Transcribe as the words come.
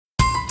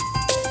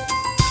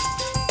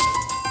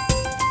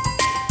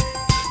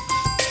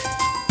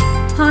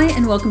Hi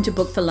and welcome to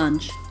Book for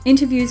Lunch,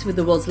 interviews with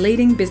the world's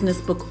leading business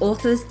book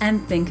authors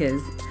and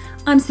thinkers.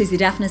 I'm Susie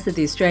Daphnis of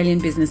the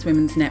Australian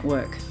Businesswomen's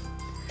Network.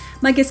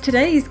 My guest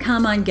today is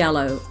Carmine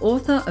Gallo,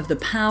 author of The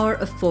Power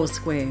of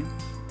Foursquare.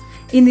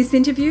 In this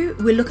interview,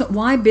 we look at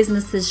why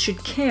businesses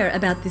should care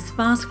about this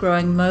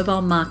fast-growing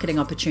mobile marketing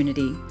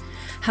opportunity,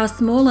 how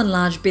small and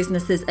large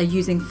businesses are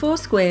using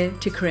Foursquare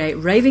to create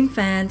raving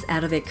fans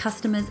out of their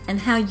customers and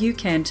how you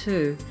can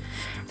too,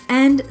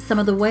 and some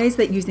of the ways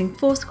that using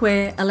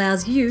Foursquare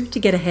allows you to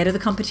get ahead of the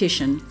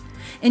competition.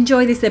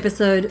 Enjoy this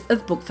episode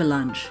of Book for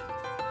Lunch.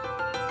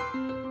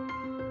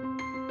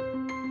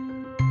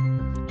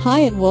 Hi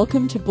and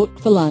welcome to Book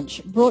for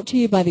Lunch, brought to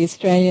you by the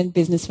Australian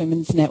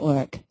Businesswomen's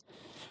Network.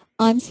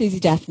 I'm Susie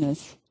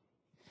Daphnis.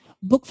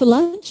 Book for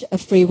Lunch are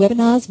free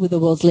webinars with the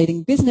world's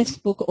leading business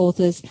book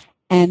authors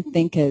and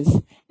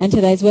thinkers. And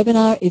today's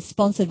webinar is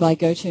sponsored by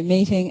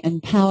GoToMeeting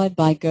and powered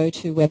by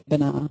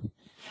GoToWebinar.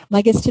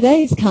 My guest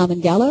today is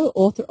Carmine Gallo,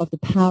 author of The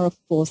Power of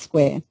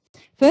Foursquare.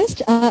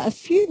 First, a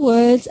few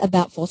words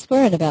about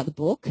Foursquare and about the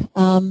book.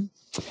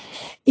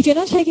 If you're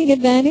not taking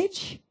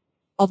advantage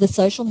of the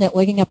social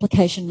networking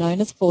application known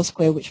as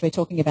Foursquare, which we're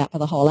talking about for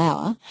the whole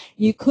hour,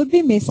 you could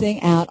be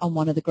missing out on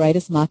one of the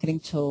greatest marketing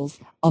tools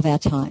of our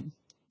time.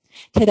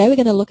 Today we're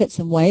going to look at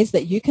some ways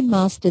that you can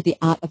master the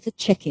art of the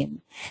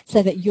check-in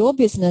so that your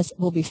business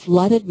will be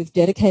flooded with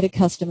dedicated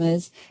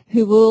customers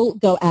who will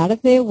go out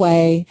of their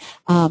way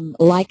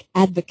like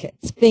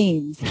advocates,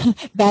 fiends,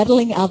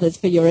 battling others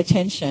for your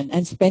attention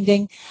and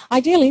spending,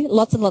 ideally,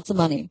 lots and lots of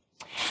money.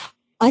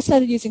 I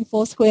started using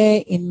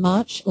Foursquare in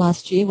March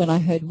last year when I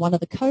heard one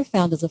of the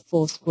co-founders of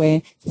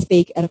Foursquare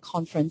speak at a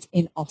conference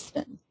in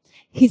Austin.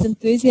 His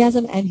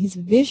enthusiasm and his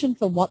vision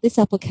for what this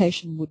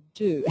application would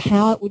do,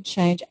 how it would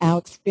change our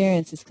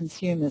experience as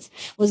consumers,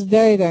 was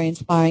very, very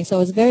inspiring. So I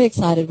was very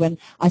excited when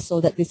I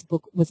saw that this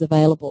book was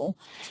available.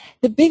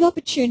 The big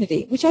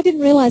opportunity, which I didn't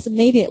realize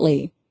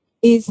immediately,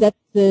 is that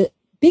the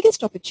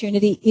biggest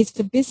opportunity is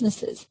for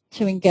businesses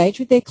to engage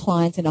with their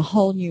clients in a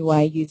whole new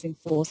way using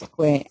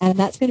Foursquare, and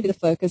that's going to be the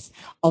focus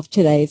of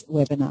today's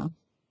webinar.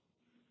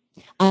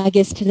 Our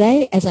guest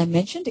today, as I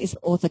mentioned, is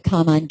author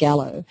Carmine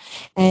Gallo,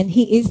 and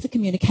he is the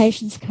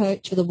communications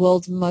coach for the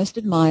world's most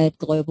admired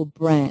global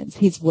brands.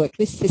 He's worked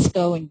with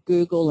Cisco and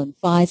Google and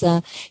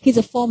Pfizer. He's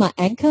a former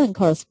anchor and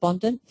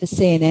correspondent for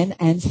CNN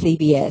and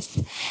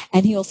CBS,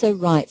 and he also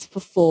writes for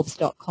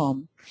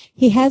Forbes.com.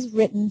 He has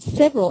written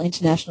several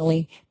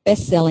internationally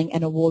best-selling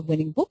and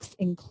award-winning books,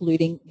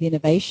 including The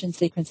Innovation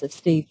Secrets of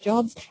Steve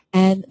Jobs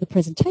and The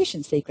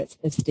Presentation Secrets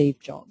of Steve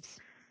Jobs.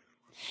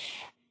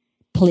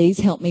 Please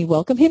help me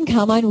welcome him.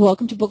 Carmine,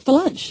 welcome to Book for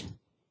Lunch.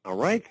 All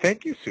right.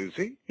 Thank you,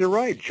 Susie. You're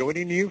right.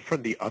 Joining you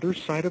from the other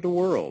side of the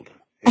world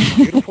in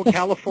beautiful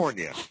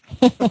California.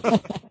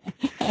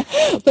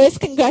 First,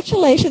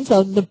 congratulations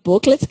on the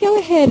book. Let's go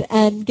ahead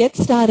and get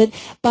started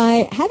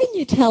by having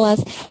you tell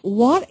us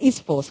what is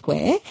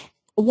Foursquare,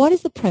 what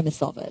is the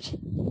premise of it?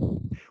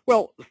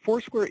 Well,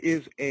 Foursquare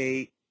is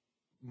a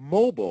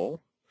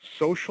mobile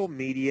social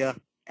media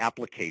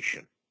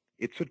application.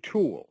 It's a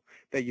tool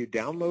that you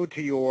download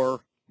to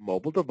your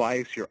mobile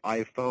device, your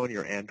iPhone,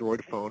 your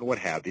Android phone, what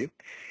have you.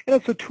 And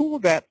it's a tool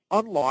that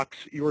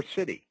unlocks your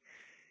city.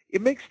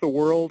 It makes the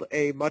world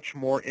a much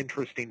more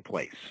interesting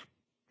place.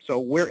 So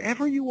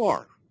wherever you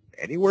are,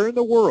 anywhere in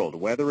the world,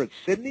 whether it's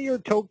Sydney or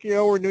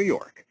Tokyo or New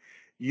York,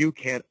 you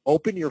can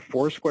open your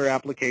Foursquare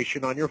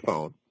application on your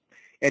phone,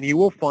 and you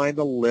will find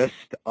a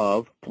list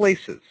of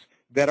places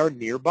that are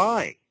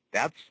nearby.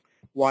 That's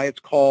why it's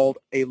called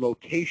a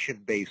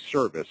location-based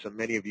service, and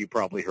many of you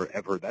probably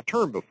have heard that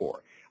term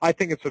before. I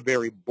think it's a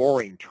very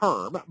boring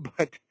term,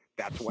 but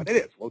that's what it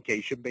is,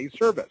 location-based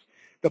service.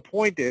 The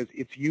point is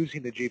it's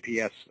using the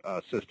GPS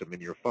system in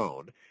your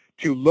phone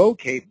to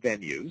locate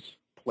venues,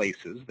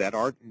 places that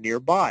are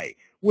nearby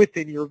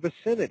within your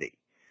vicinity.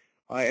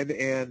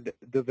 And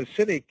the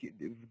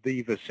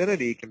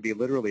vicinity can be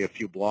literally a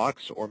few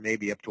blocks or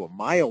maybe up to a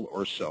mile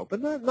or so,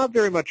 but not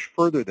very much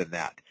further than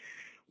that.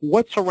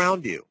 What's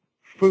around you?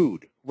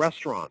 Food,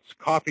 restaurants,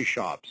 coffee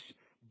shops,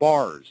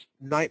 bars,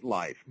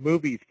 nightlife,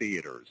 movie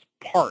theaters,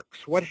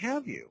 parks, what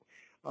have you.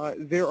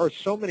 There are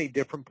so many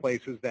different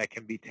places that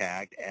can be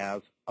tagged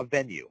as a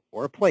venue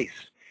or a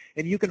place.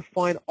 And you can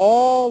find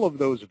all of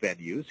those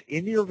venues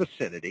in your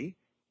vicinity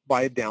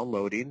by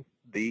downloading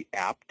the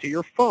app to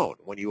your phone.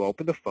 When you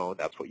open the phone,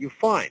 that's what you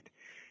find.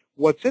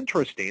 What's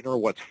interesting, or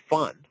what's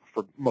fun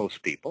for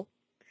most people,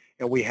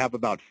 and we have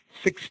about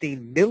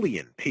 16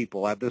 million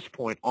people at this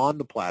point on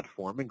the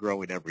platform and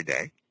growing every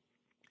day.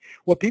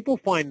 What people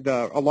find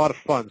a lot of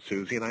fun,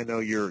 Susie, and I know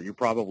you're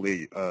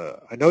probably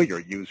I know you're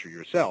a user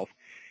yourself,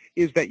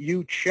 is that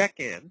you check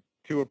in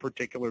to a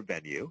particular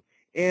venue,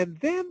 and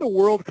then the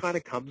world kind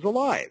of comes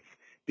alive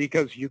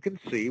because you can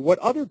see what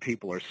other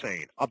people are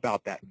saying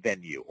about that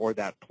venue or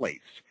that place.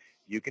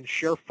 You can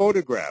share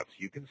photographs.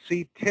 You can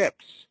see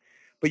tips.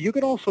 But you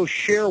can also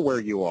share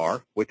where you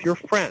are with your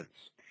friends.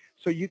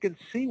 So you can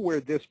see where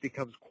this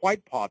becomes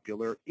quite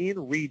popular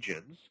in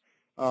regions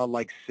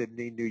like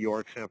Sydney, New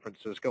York, San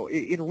Francisco,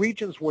 in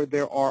regions where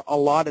there are a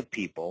lot of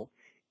people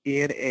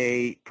in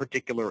a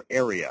particular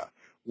area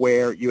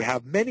where you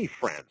have many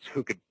friends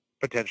who could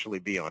potentially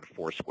be on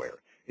Foursquare,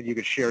 and you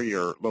could share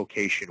your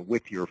location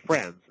with your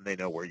friends, and they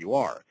know where you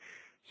are.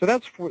 So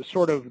that's for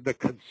sort of the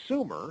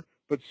consumer.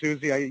 But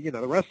Susie,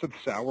 the rest of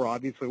this hour,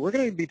 obviously, we're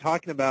going to be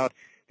talking about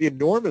the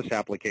enormous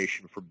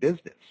application for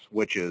business,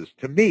 which is,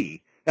 to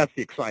me, that's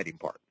the exciting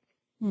part.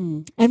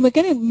 And we're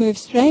going to move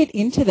straight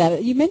into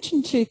that. You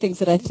mentioned two things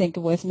that I think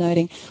are worth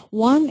noting.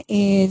 One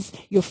is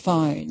your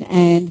phone,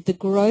 and the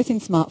growth in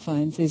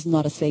smartphones is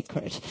not a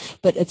secret,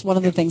 but it's one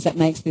of the things that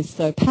makes this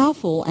so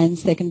powerful, and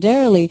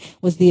secondarily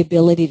was the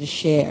ability to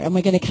share. And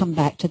we're going to come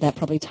back to that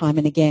probably time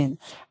and again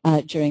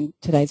during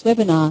today's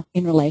webinar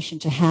in relation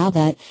to how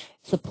that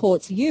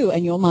supports you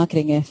and your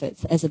marketing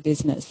efforts as a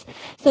business.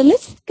 So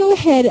let's go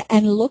ahead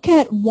and look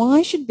at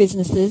why should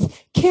businesses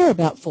care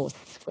about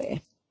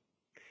Foursquare.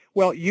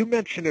 Well, you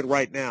mentioned it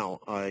right now.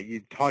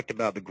 You talked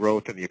about the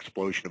growth and the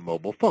explosion of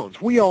mobile phones.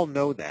 We all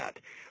know that.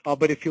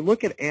 But if you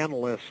look at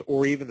analysts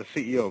or even the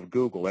CEO of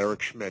Google,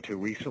 Eric Schmidt, who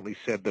recently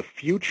said the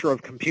future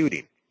of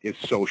computing is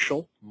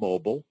social,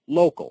 mobile,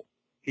 local.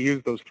 He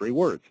used those three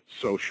words,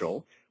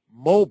 social,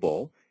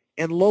 mobile,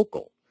 and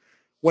local.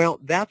 Well,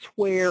 that's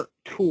where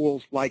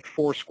tools like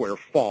Foursquare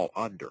fall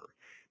under,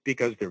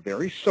 because they're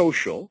very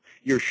social.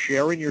 You're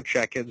sharing your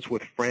check-ins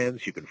with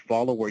friends. You can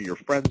follow where your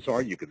friends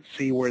are. You can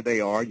see where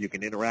they are. You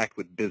can interact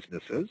with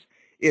businesses.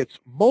 It's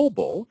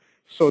mobile,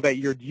 so that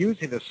you're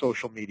using a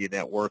social media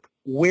network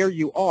where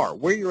you are,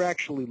 where you're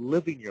actually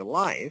living your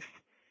life,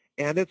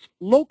 and it's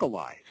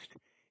localized.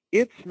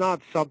 It's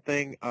not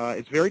something,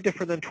 it's very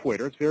different than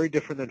Twitter. It's very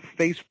different than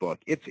Facebook.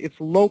 It's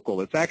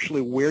local. It's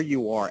actually where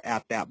you are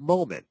at that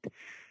moment.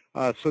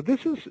 So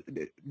this is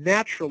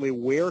naturally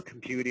where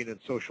computing and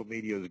social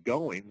media is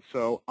going.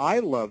 So I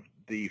love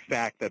the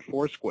fact that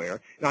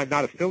Foursquare, and I'm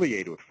not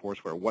affiliated with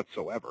Foursquare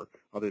whatsoever,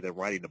 other than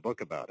writing a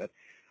book about it,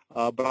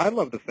 but I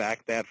love the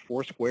fact that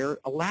Foursquare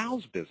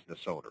allows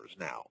business owners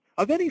now,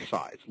 of any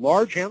size,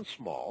 large and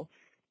small,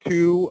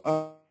 to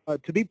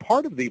be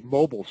part of the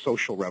mobile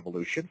social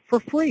revolution for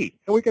free.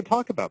 And we can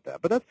talk about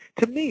that. But that's,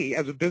 to me,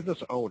 as a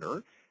business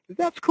owner,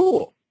 that's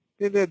cool.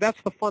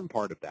 That's the fun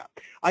part of that.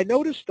 I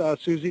noticed,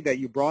 Susie, that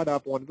you brought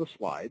up one of the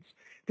slides.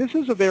 This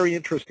is a very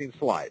interesting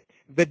slide.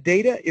 The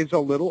data is a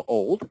little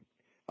old.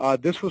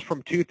 This was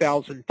from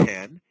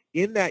 2010.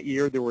 In that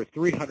year, there were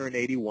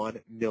 381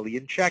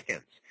 million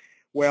check-ins.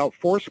 Well,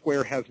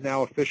 Foursquare has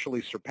now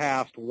officially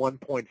surpassed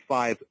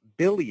 1.5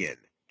 billion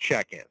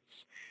check-ins.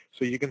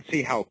 So you can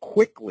see how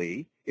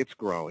quickly it's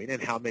growing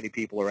and how many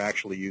people are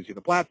actually using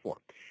the platform.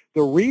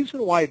 The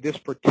reason why this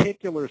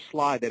particular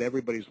slide that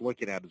everybody's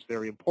looking at is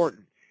very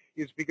important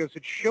is because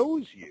it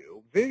shows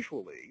you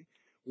visually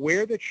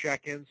where the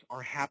check-ins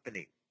are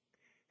happening.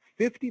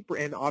 50%,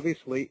 and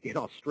obviously in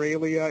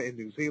Australia, in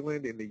New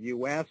Zealand, in the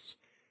U.S.,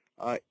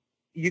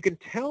 you can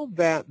tell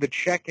that the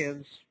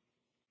check-ins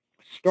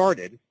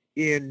started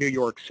in New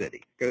York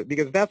City,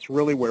 because that's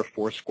really where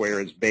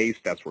Foursquare is based.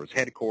 That's where its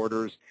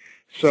headquarters.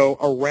 So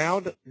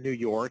around New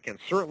York, and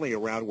certainly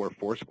around where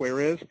Foursquare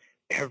is,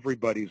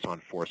 everybody's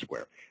on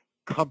Foursquare.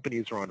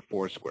 Companies are on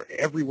Foursquare.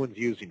 Everyone's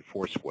using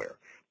Foursquare.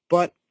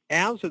 But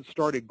as it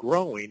started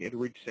growing, it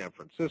reached San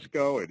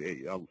Francisco.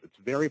 It's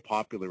very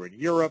popular in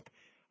Europe,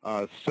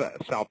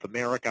 South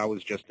America. I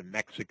was just in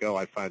Mexico.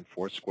 I find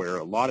Foursquare,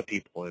 a lot of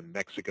people in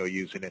Mexico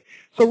using it.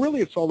 So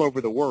really, it's all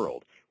over the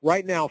world.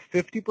 Right now,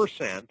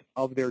 50%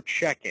 of their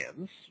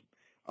check-ins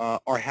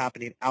are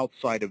happening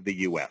outside of the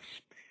U.S.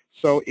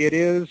 So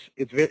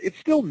it's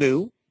still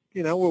new.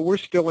 You know, we're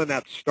still in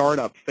that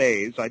startup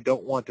phase. I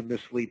don't want to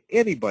mislead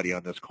anybody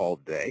on this call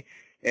today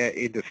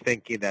into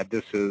thinking that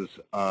this is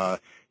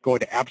going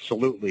to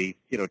absolutely,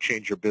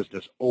 change your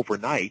business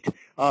overnight.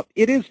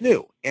 It is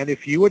new, and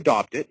if you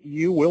adopt it,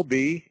 you will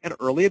be an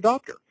early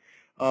adopter.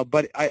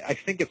 But I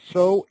think it's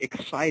so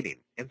exciting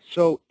and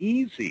so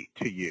easy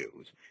to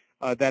use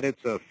that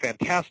it's a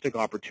fantastic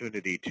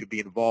opportunity to be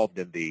involved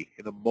in the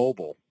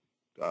mobile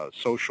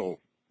social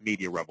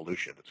media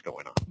revolution that's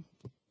going on.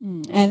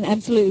 And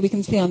absolutely, we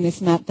can see on this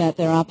map that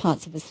there are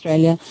parts of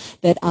Australia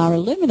that are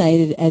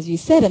illuminated, as you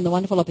said, and the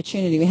wonderful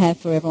opportunity we have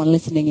for everyone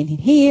listening in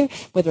here,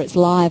 whether it's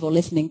live or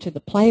listening to the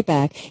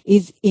playback,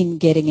 is in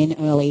getting in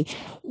early.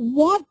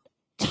 What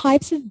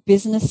types of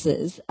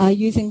businesses are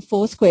using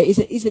Foursquare? Is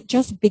it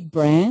just big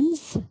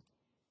brands?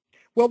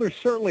 Well, there's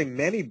certainly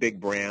many big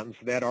brands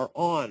that are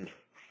on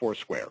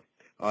Foursquare.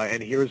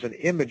 And here's an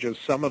image of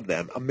some of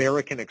them.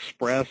 American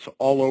Express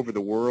all over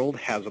the world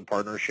has a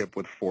partnership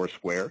with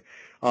Foursquare.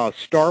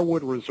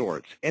 Starwood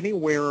Resorts,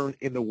 anywhere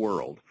in the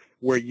world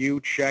where you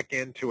check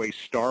into a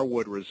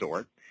Starwood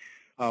resort,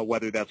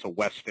 whether that's a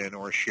Westin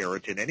or a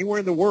Sheraton, anywhere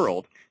in the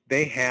world,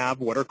 they have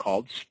what are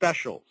called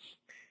specials.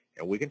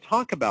 And we can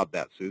talk about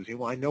that, Susie.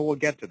 Well, I know we'll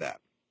get to that.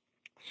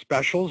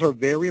 Specials are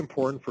very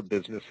important for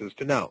businesses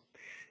to know.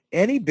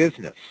 Any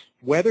business,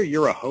 whether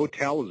you're a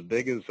hotel as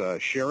big as a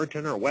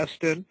Sheraton or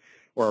Westin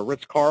or a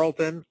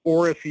Ritz-Carlton,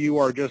 or if you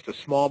are just a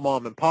small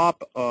mom and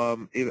pop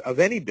of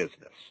any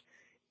business,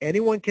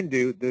 anyone can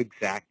do the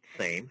exact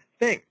same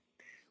thing,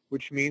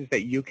 which means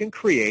that you can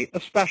create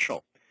a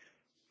special.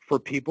 for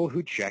people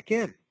who check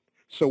in.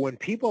 So when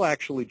people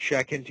actually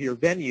check into your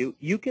venue,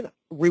 you can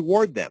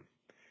reward them.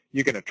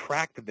 You can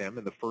attract them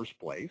in the first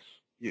place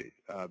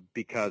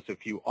because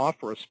if you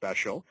offer a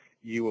special,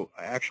 you will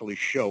actually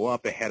show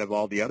up ahead of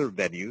all the other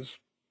venues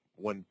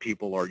when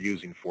people are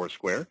using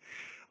Foursquare.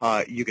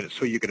 You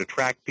can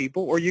attract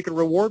people, or you can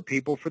reward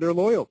people for their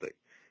loyalty.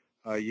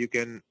 You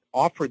can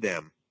offer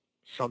them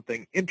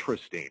something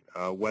interesting,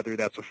 whether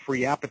that's a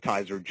free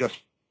appetizer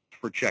just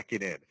for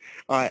checking in.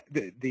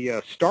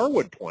 The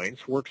Starwood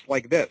points works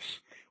like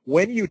this.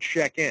 When you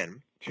check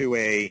in to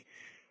a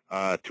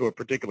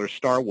particular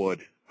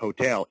Starwood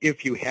hotel,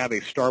 if you have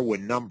a Starwood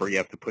number, you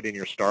have to put in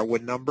your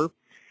Starwood number,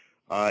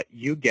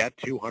 you get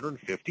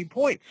 250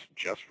 points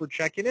just for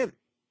checking in.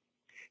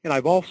 And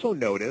I've also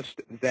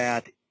noticed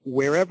that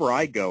wherever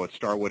I go at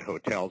Starwood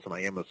hotels, and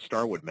I am a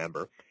Starwood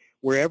member,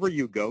 wherever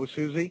you go,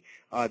 Susie,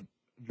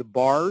 the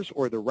bars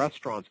or the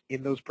restaurants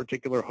in those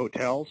particular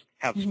hotels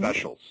have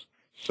specials.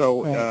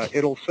 So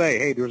it'll say,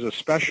 hey, there's a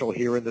special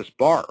here in this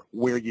bar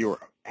where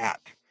you're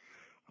at.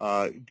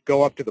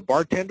 Go up to the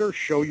bartender,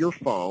 show your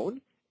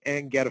phone,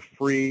 and get a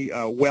free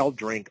well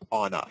drink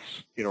on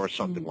us, or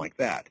something like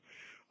that.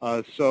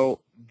 So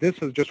this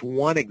is just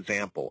one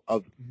example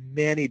of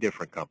many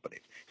different companies.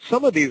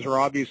 Some of these are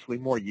obviously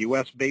more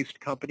U.S.-based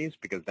companies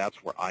because that's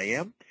where I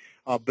am.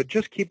 But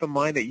just keep in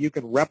mind that you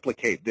can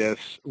replicate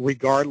this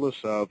regardless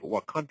of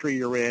what country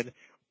you're in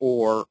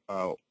or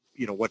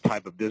what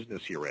type of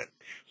business you're in.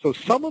 So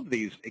some of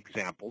these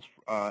examples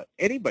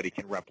anybody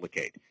can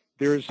replicate.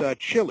 There's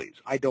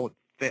Chili's. I don't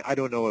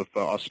know if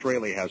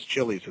Australia has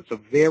Chili's. It's a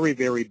very,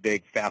 very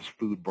big fast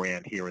food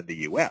brand here in the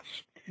U.S.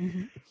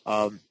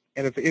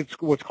 And it's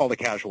what's called a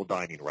casual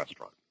dining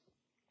restaurant.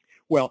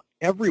 Well,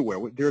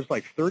 everywhere, there's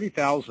like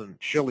 30,000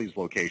 Chili's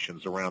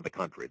locations around the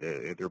country.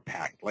 They're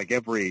packed. Like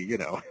every,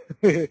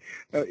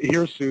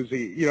 here's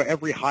Susie,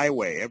 every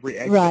highway, every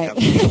exit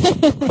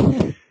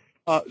has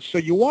so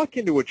you walk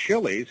into a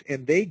Chili's,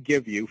 and they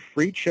give you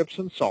free chips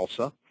and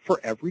salsa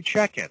for every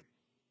check-in.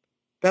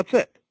 That's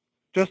it.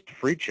 Just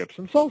free chips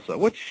and salsa,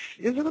 which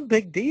isn't a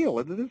big deal.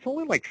 It's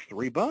only like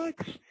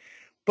 $3.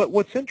 But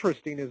what's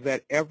interesting is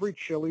that every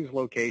Chili's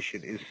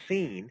location is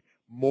seeing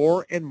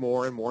more and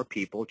more and more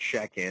people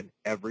check in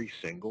every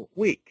single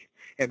week.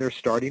 And they're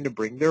starting to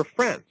bring their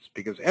friends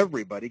because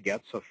everybody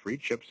gets a free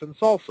chips and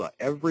salsa,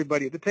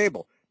 everybody at the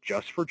table,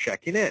 just for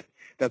checking in.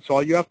 That's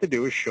all you have to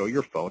do is show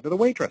your phone to the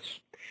waitress.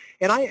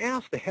 And I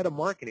asked the head of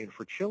marketing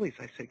for Chili's,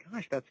 I said,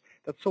 gosh, that's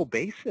so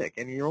basic,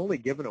 and you're only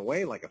giving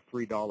away like a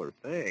 $3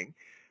 thing,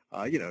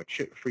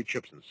 free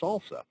chips and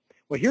salsa.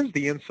 Well, here's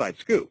the inside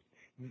scoop.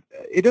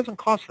 It doesn't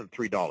cost them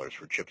 $3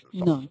 for chips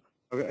and salsa. No.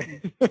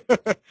 Okay,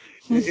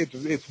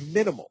 it's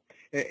minimal.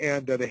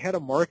 And the head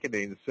of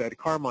marketing said,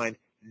 Carmine,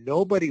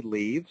 nobody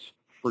leaves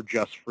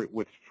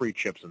with free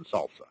chips and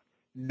salsa.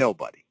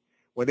 Nobody.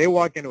 When they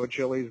walk into a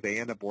Chili's, they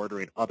end up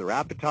ordering other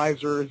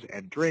appetizers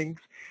and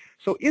drinks.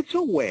 So it's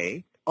a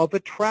way of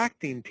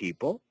attracting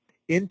people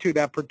into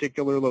that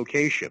particular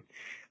location.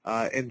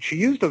 And she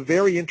used a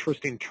very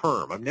interesting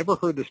term. I've never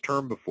heard this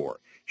term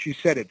before. She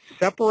said it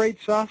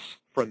separates us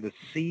from the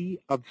sea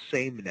of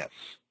sameness.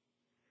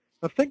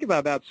 Now think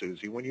about that,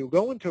 Susie. When you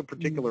go into a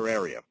particular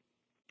area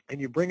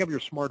and you bring up your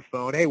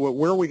smartphone, hey,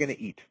 where are we going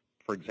to eat,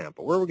 for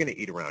example? Where are we going to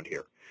eat around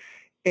here?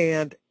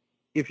 And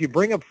if you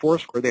bring up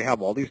Foursquare, they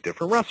have all these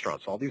different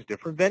restaurants, all these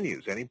different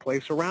venues, any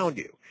place around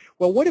you.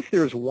 Well, what if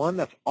there's one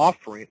that's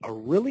offering a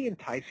really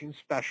enticing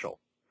special?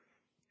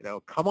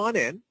 Come on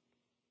in,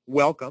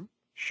 welcome,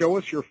 show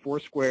us your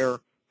Foursquare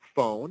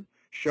phone,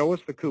 show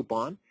us the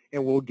coupon,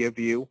 and we'll give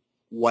you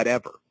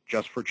whatever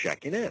just for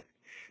checking in.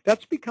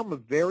 That's become a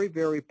very,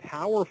 very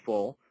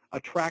powerful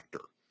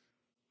attractor,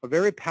 a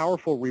very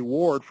powerful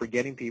reward for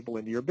getting people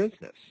into your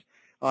business.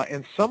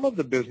 And some of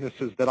the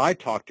businesses that I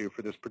talked to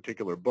for this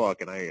particular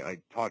book, and I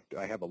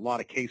have a lot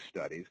of case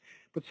studies,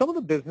 but some of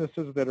the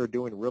businesses that are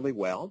doing really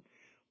well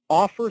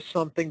offer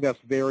something that's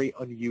very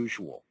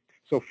unusual.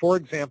 So, for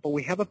example,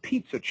 we have a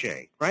pizza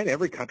chain, right?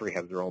 Every country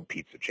has their own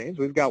pizza chains.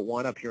 We've got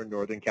one up here in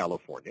Northern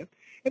California.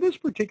 And this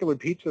particular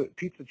pizza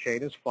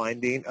chain is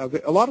finding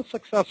a lot of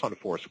success on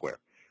Foursquare.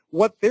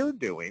 What they're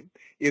doing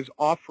is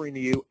offering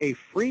you a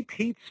free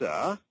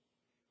pizza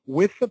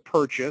with the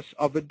purchase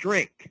of a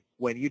drink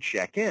when you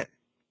check in.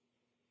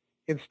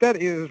 Instead,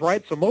 it is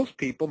right, so most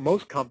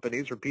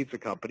companies or pizza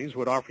companies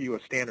would offer you a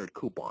standard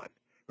coupon,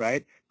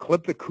 right?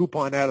 Clip the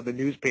coupon out of the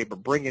newspaper,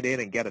 bring it in,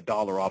 and get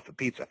 $1 off a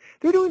pizza.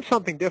 They're doing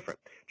something different.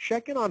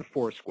 Check in on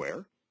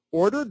Foursquare,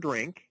 order a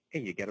drink,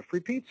 and you get a free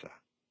pizza.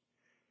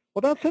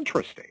 Well, that's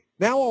interesting.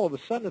 Now all of a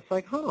sudden it's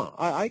like,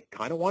 I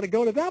kind of want to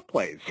go to that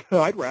place.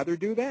 I'd rather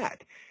do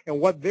that. And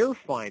what they're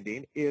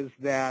finding is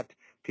that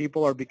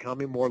people are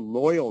becoming more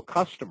loyal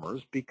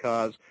customers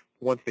because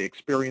once they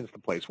experience the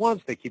place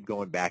once, they keep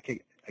going back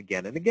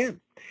again and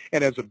again.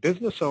 And as a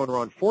business owner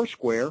on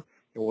Foursquare,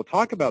 and we'll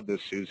talk about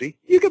this, Susie,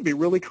 you can be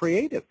really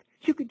creative.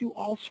 You can do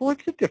all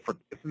sorts of different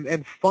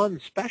and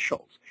fun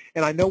specials.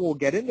 And I know we'll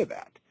get into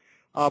that.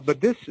 But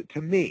this,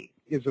 to me,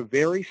 is a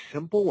very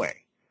simple way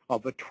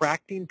of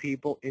attracting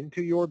people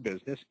into your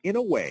business in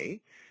a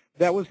way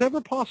That was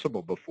never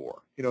possible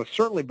before,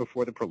 certainly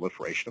before the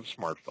proliferation of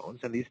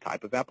smartphones and these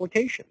type of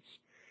applications.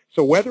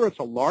 So whether it's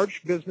a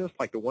large business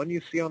like the one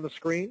you see on the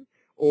screen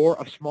or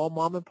a small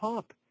mom and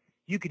pop,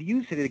 you could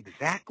use it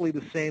exactly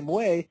the same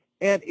way,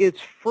 and it's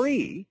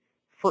free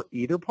for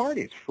either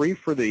party. It's free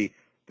for the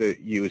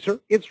user.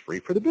 It's free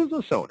for the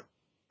business owner.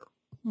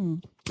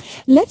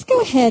 Let's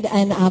go ahead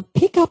and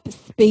pick up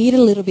speed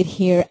a little bit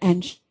here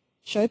and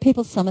show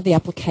people some of the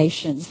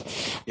applications.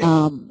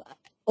 Yes.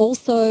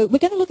 Also, we're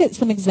going to look at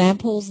some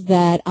examples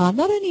that are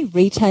not only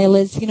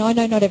retailers. I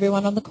know not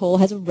everyone on the call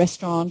has a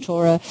restaurant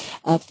or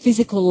a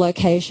physical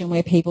location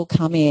where people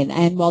come in.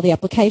 And while the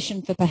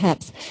application for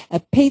perhaps a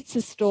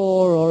pizza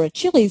store or a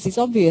Chili's is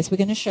obvious, we're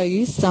going to show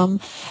you some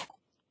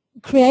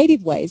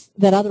creative ways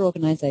that other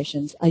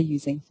organizations are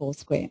using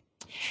Foursquare.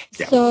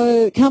 Yeah.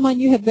 So, Carmine,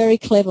 you have very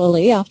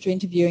cleverly, after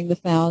interviewing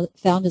the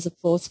founders of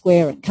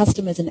Foursquare and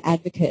customers and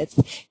advocates,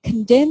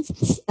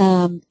 condensed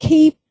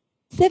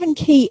 7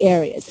 key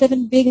areas,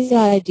 7 big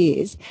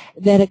ideas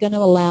that are going to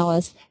allow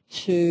us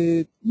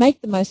to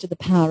make the most of the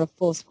power of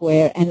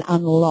Foursquare and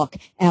unlock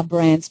our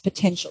brand's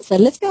potential. So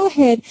let's go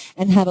ahead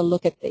and have a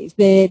look at these.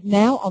 They're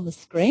now on the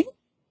screen.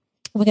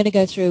 We're going to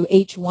go through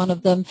each one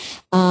of them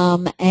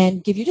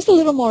and give you just a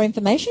little more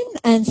information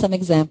and some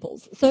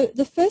examples. So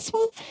the first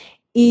one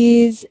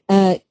is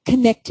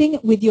connecting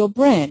with your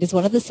brand is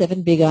one of the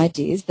 7 big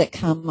ideas that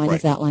Carmine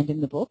has outlined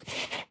in the book.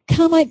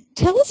 Carmine,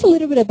 tell us a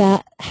little bit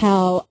about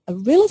how a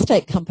real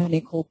estate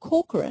company called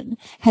Corcoran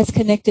has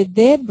connected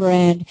their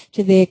brand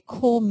to their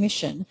core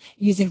mission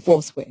using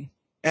Foursquare.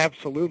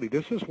 Absolutely.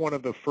 This is one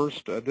of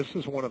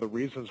the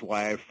reasons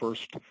why I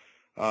first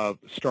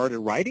started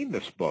writing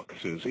this book,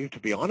 Susie, to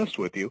be honest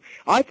with you.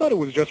 I thought it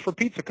was just for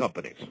pizza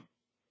companies.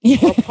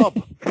 Or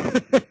pub.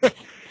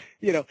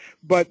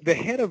 But the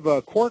head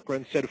of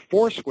Corcoran said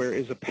Foursquare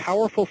is a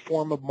powerful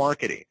form of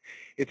marketing.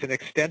 It's an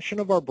extension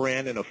of our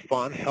brand in a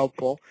fun,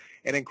 helpful,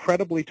 and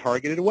incredibly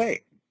targeted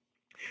way.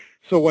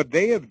 So what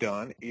they have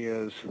done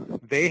is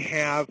they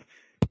have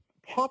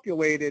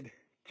populated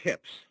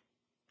tips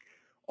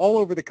all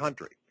over the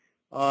country.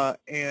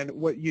 And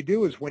what you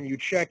do is when you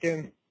check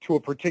in to a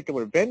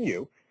particular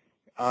venue,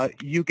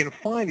 you can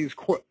find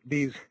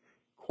these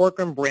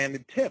Corcoran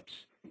branded tips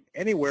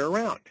anywhere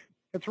around.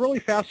 It's really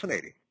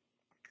fascinating.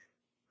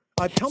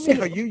 Tell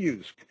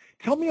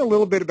me a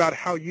little bit about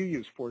how you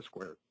use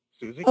Foursquare,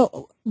 Susie.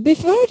 Oh,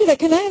 before I do that,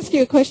 can I ask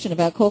you a question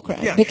about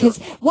Corcoran? Yeah, because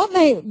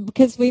sure.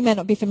 Because we may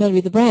not be familiar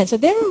with the brand. So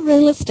they're a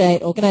real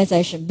estate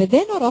organization, but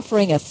they're not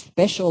offering a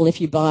special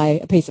if you buy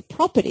a piece of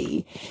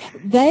property.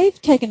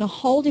 They've taken a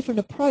whole different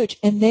approach,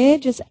 and they're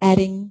just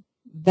adding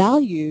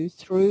value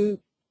through,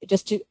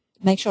 just to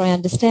make sure I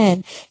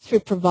understand,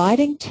 through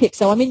providing tips.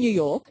 So I'm in New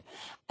York,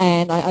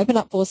 and I open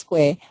up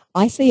Foursquare.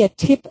 I see a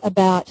tip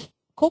about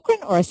Corcoran,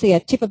 or I see a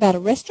tip about a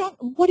restaurant.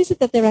 What is it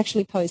that they're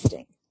actually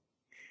posting?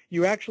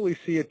 You actually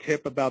see a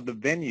tip about the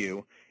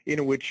venue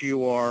in which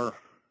you are,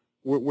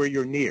 where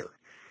you're near.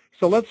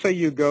 So let's say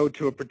you go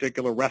to a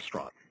particular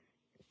restaurant.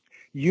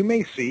 You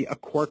may see a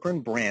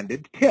Corcoran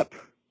branded tip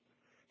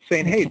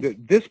saying, hey,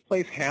 this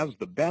place has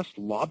the best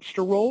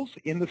lobster rolls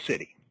in the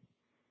city.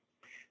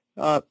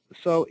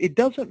 So it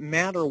doesn't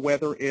matter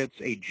whether it's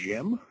a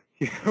gym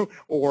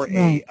or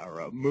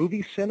a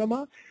movie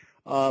cinema.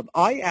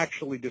 I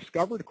actually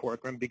discovered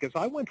Corcoran because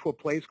I went to a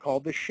place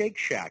called the Shake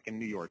Shack in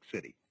New York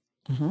City.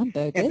 And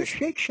the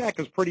Shake Shack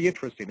is pretty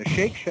interesting. The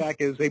Shake Shack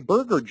is a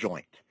burger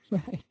joint.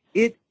 Right.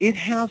 It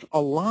has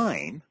a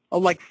line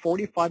of like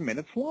 45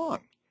 minutes long.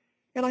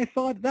 And I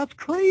thought, that's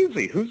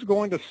crazy. Who's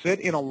going to sit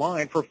in a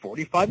line for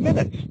 45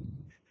 minutes?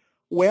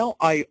 Well,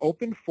 I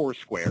opened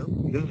Foursquare.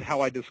 This is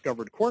how I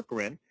discovered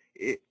Corcoran.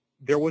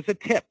 There was a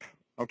tip.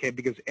 Okay,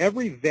 because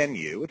every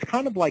venue, it's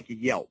kind of like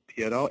Yelp,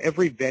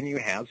 every venue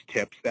has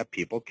tips that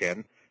people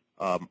can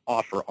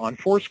offer on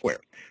Foursquare.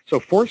 So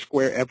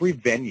Foursquare, every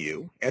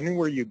venue,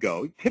 anywhere you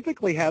go,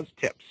 typically has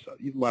tips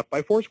left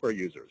by Foursquare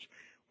users.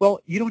 Well,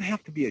 you don't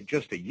have to be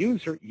just a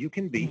user. You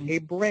can be a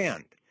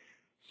brand.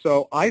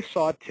 So I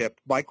saw a tip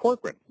by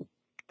Corcoran.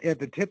 And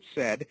the tip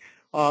said,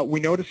 we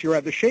notice you're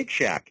at the Shake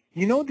Shack.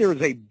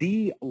 There's a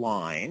B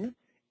line.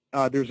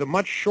 There's a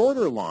much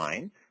shorter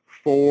line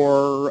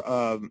for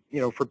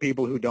for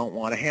people who don't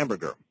want a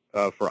hamburger,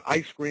 for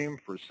ice cream,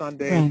 for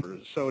sundaes, for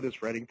sodas,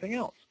 for anything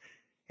else.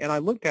 And I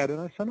looked at it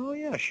and I said, oh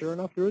yeah, sure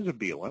enough, there is a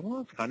B line. Well,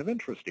 that's kind of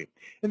interesting.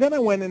 And then I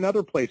went in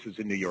other places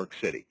in New York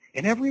City,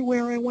 and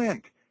everywhere I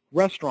went,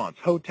 restaurants,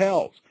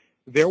 hotels,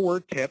 there were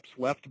tips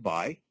left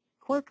by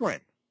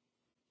Corcoran.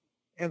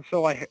 And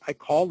so I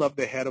called up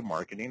the head of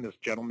marketing, this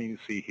gentleman you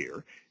see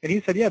here, and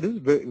he said, yeah, this has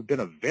been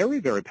a very,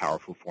 very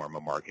powerful form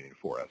of marketing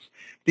for us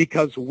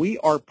because we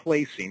are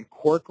placing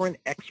Corcoran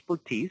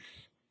expertise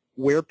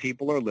where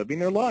people are living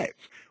their lives.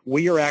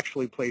 We are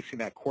actually placing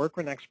that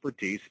Corcoran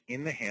expertise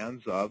in the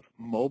hands of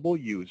mobile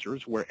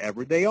users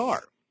wherever they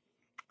are.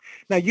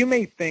 Now, you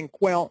may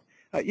think, well,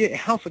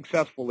 how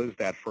successful is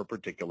that for a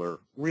particular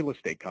real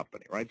estate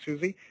company, right,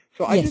 Susie?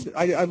 So Yes.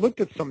 I looked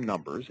at some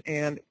numbers,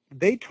 and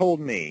they told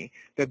me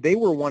that they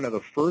were one of the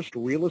first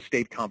real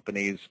estate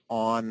companies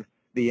on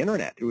the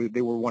internet.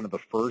 They were one of the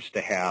first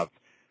to have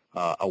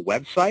a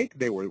website.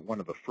 They were one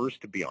of the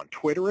first to be on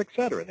Twitter, et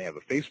cetera, and they have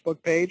a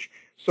Facebook page.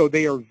 So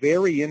they are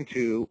very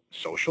into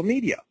social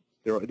media.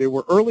 They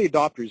were early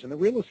adopters in the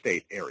real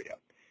estate area.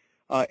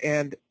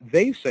 And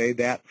they say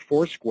that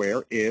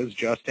Foursquare is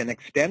just an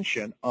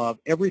extension of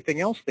everything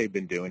else they've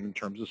been doing in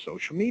terms of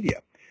social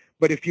media.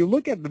 But if you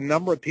look at the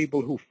number of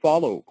people who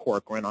follow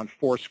Corcoran on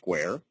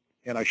Foursquare,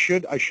 and I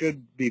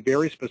should be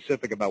very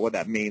specific about what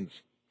that means,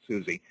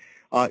 Susie,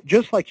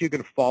 just like you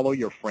can follow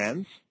your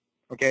friends,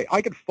 okay?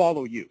 I could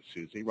follow you,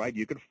 Susie, right?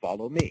 You could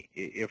follow me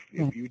if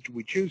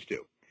we choose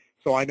to.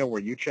 So I know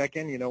where you check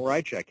in, you know where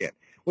I check in.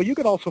 Well, you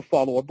could also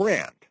follow a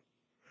brand.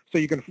 So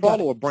you can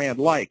follow a brand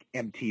like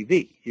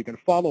MTV. You can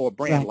follow a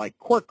brand like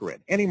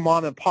Corcoran. Any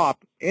mom and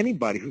pop,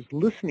 anybody who's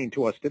listening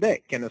to us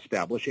today can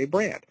establish a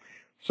brand.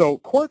 So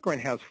Corcoran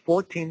has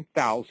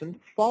 14,000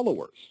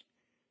 followers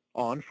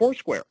on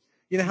Foursquare.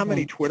 You know how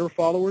many Twitter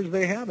followers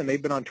they have? And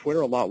they've been on Twitter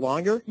a lot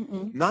longer?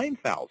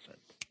 9,000.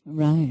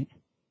 Right.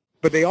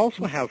 But they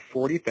also have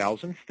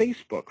 40,000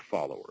 Facebook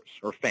followers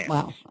or fans.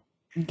 Wow.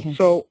 Okay.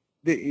 So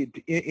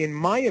in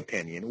my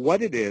opinion,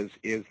 what it is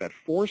that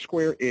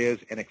Foursquare is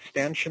an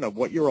extension of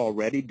what you're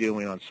already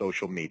doing on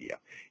social media.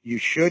 You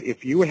should,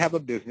 if you have a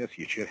business,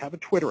 you should have a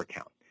Twitter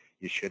account.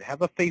 You should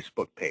have a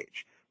Facebook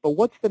page. But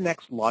what's the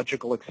next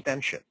logical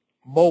extension?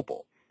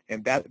 Mobile.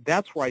 And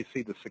that's where I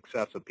see the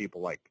success of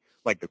people like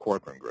the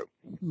Corcoran Group.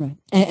 Right.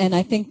 And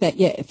I think that,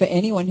 for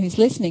anyone who's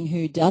listening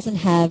who doesn't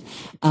have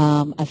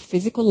a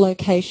physical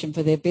location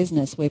for their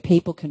business where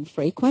people can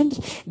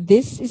frequent,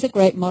 this is a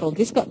great model.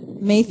 This got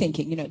me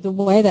thinking, the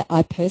way that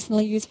I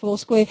personally use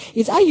Foursquare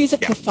is I use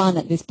it for fun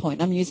at this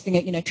point. I'm using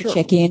it, to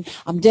check in.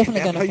 I'm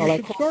definitely going to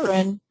follow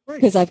Corcoran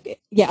because I've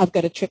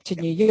got a trip to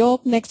New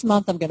York next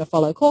month. I'm going to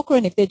follow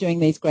Corcoran if they're doing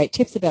these great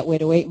tips about where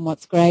to eat and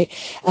what's great.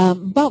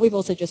 But we've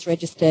also just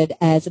registered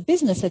as a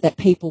business so that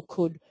people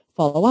could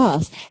follow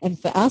us. And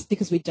for us,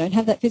 because we don't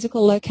have that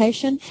physical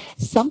location,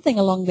 something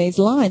along these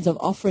lines of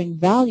offering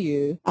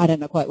value, I don't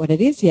know quite what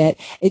it is yet,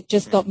 it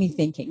just got me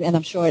thinking, and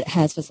I'm sure it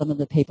has for some of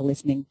the people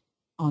listening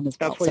on as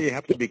well. That's why you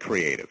have to be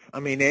creative.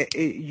 I mean,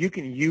 you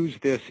can use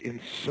this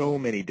in so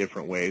many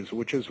different ways,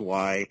 which is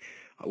why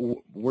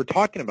we're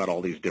talking about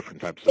all these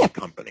different types of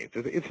companies.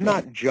 It's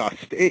not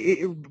just,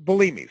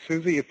 believe me,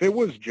 Susie, if it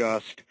was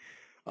just,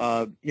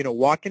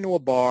 walk into a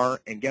bar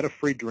and get a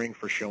free drink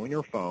for showing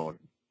your phone,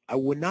 I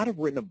would not have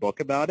written a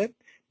book about it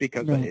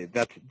because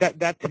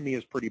that to me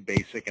is pretty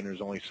basic and there's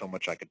only so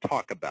much I could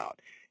talk about.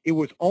 It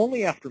was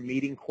only after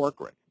meeting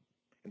Corcoran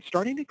and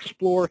starting to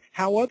explore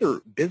how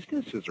other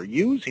businesses are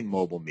using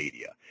mobile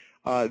media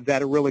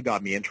that it really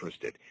got me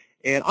interested.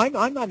 And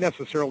I'm not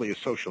necessarily a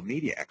social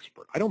media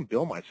expert. I don't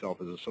bill myself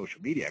as a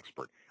social media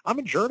expert. I'm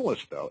a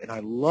journalist, though, and I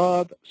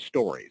love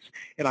stories.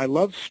 And I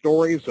love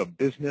stories of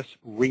business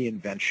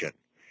reinvention.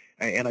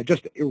 And I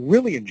just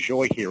really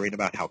enjoy hearing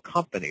about how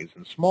companies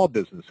and small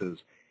businesses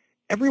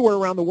everywhere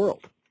around the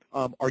world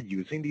are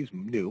using these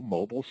new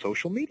mobile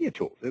social media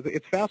tools.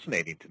 It's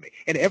fascinating to me.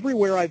 And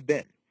everywhere I've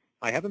been,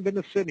 I haven't been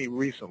to Sydney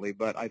recently,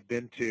 but I've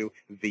been to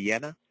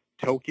Vienna,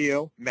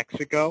 Tokyo,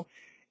 Mexico.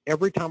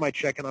 Every time I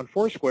check in on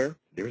Foursquare,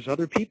 there's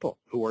other people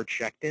who are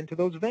checked into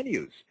those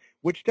venues,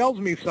 which tells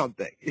me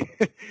something.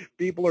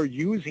 People are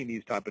using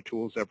these type of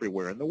tools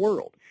everywhere in the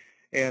world.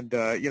 And,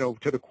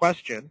 to the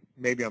question,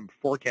 maybe I'm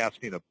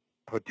forecasting a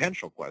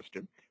potential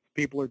question.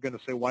 People are going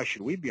to say, why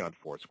should we be on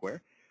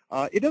Foursquare?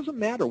 It doesn't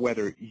matter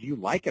whether you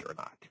like it or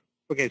not.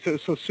 Okay,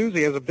 so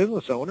Susie, as a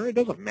business owner, it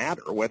doesn't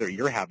matter whether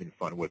you're having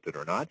fun with it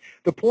or not.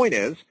 The point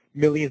is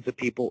millions of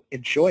people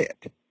enjoy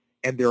it,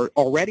 and they're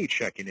already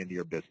checking into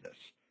your business.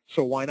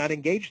 So why not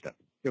engage them?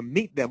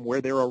 Meet them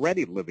where they're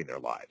already living their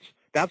lives.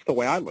 That's the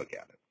way I look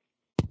at it.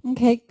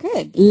 Okay,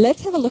 good.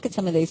 Let's have a look at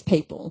some of these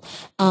people.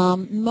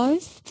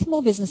 Most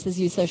small businesses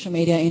use social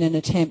media in an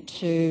attempt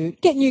to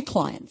get new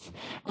clients.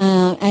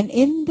 And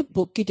in the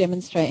book, you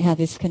demonstrate how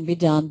this can be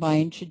done by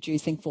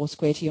introducing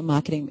Foursquare to your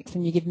marketing mix,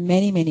 and you give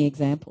many, many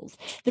examples.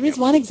 There is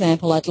one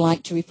example I'd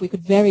like to, if we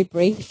could very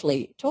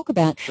briefly talk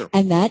about,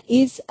 and that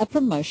is a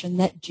promotion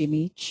that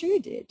Jimmy Choo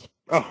did.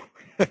 Oh,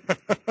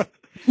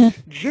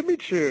 Jimmy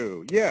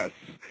Choo, yes.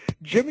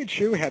 Jimmy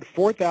Choo had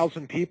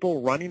 4,000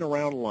 people running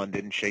around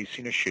London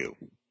chasing a shoe.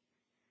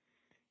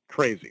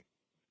 Crazy.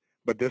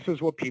 But this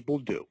is what people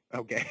do,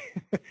 okay?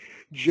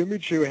 Jimmy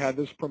Choo had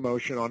this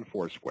promotion on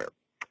Foursquare,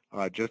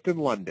 just in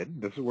London.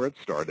 This is where it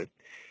started,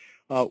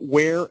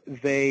 where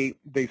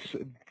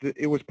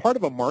it was part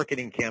of a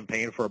marketing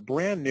campaign for a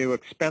brand new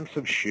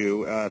expensive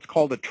shoe. It's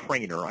called a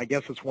trainer. I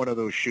guess it's one of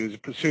those shoes.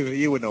 Susan,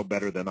 you would know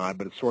better than I,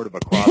 but it's sort of a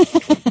cross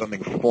between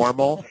something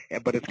formal,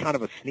 but it's kind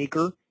of a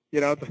sneaker,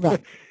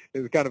 Right.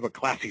 It's kind of a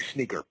classy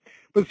sneaker,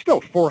 but it's still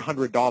a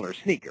 $400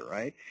 sneaker,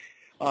 right?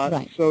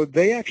 So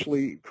they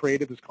actually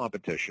created this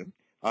competition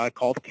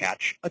called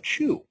Catch a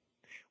Chew,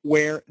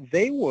 where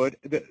they would,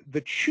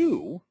 the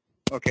Chew,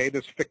 okay,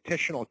 this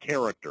fictional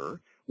character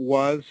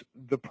was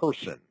the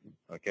person,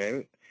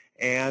 okay,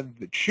 and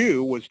the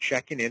Chew was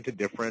checking into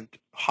different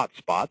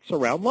hotspots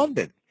around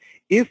London.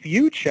 If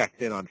you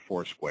checked in on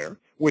Foursquare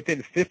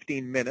within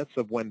 15 minutes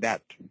of when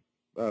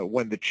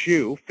the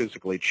chew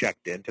physically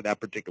checked into that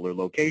particular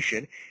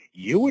location,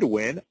 you would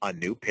win a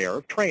new pair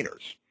of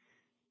trainers.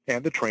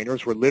 And the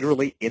trainers were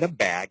literally in a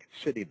bag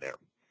sitting there,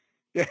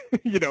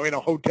 in a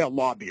hotel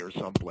lobby or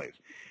someplace.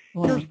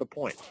 Wow. Here's the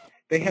point.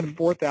 They had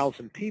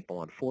 4,000 people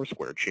on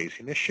Foursquare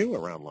chasing the shoe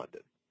around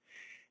London.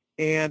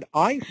 And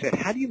I said,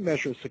 how do you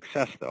measure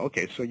success, though?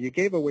 Okay, so you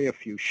gave away a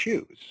few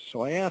shoes.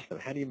 So I asked them,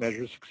 how do you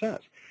measure success?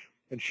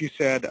 And she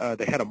said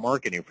the head of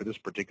marketing for this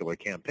particular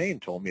campaign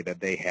told me that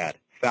they had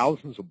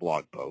thousands of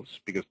blog posts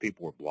because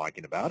people were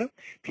blogging about it,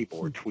 people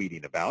were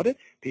tweeting about it,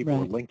 people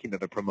were linking to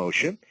the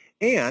promotion,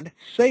 and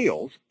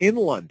sales in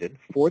London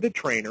for the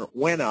trainer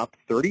went up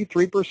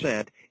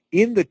 33%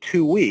 in the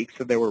 2 weeks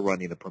that they were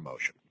running the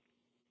promotion.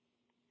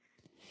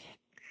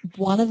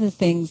 One of the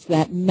things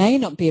that may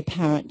not be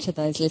apparent to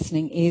those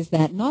listening is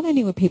that not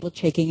only were people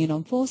checking in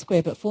on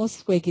Foursquare, but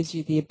Foursquare gives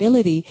you the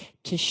ability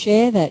to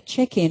share that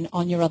check-in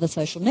on your other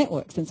social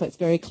networks, and so it's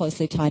very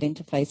closely tied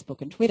into Facebook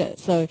and Twitter.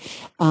 So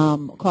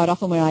quite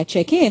often when I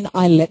check in,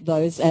 I let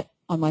those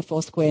on my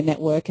Foursquare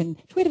network and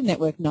Twitter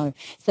network know.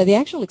 So the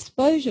actual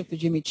exposure for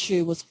Jimmy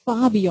Choo was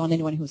far beyond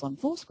anyone who was on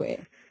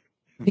Foursquare.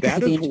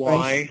 That is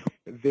why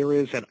there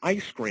is an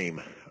ice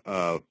cream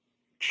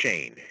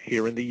chain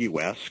here in the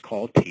U.S.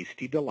 called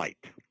Tasty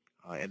Delight,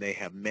 and they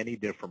have many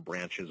different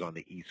branches on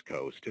the East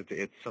Coast.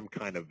 It's some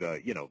kind of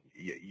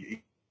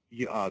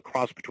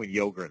cross between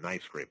yogurt and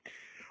ice cream,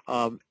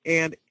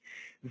 and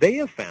they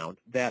have found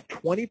that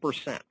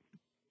 20%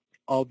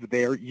 of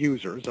their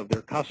users, of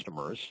their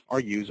customers,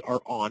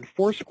 are on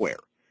Foursquare,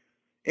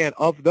 and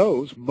of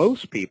those,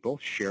 most people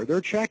share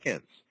their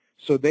check-ins.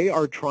 So they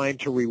are trying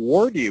to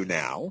reward you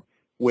now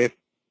with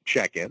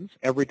check-ins.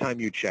 Every time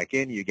you check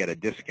in, you get a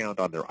discount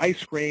on their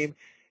ice cream.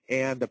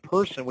 And the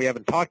person, we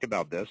haven't talked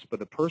about this, but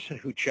the person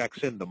who checks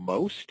in the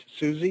most,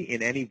 Susie,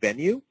 in any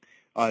venue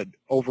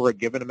over a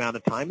given amount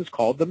of time is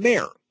called the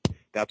mayor.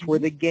 That's where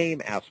the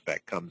game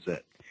aspect comes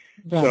in.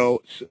 Right.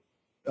 So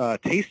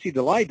Tasty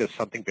Delight does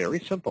something very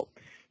simple.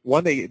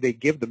 One, they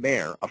give the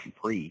mayor a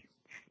free,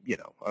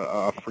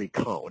 a free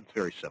cone. It's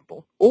very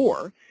simple.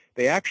 Or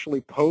they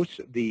actually post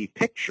the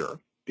picture,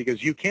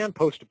 because you can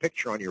post a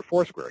picture on your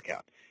Foursquare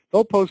account.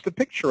 They'll post a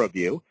picture of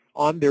you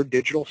on their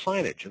digital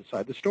signage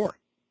inside the store.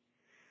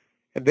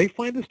 And they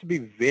find this to be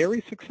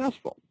very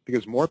successful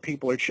because more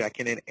people are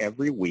checking in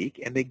every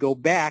week, and they go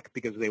back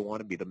because they want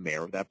to be the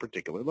mayor of that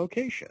particular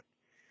location.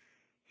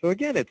 So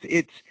again,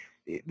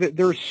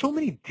 there are so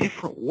many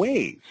different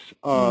ways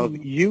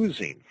of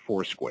using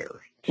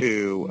Foursquare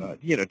to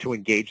to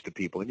engage the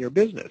people in your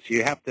business.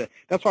 You have to.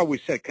 That's why we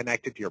said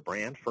connect it to your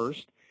brand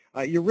first.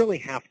 You really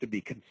have to be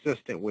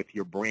consistent with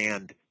your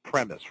brand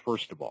premise,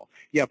 first of all.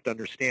 You have to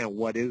understand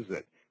what is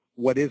it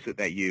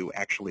that you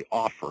actually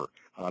offer,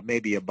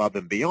 maybe above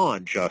and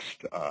beyond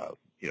just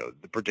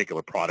the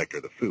particular product or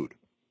the food.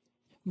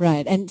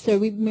 Right, and so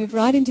we move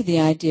right into the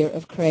idea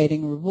of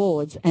creating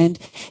rewards, and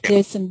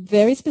there's some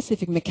very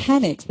specific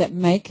mechanics that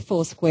make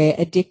Foursquare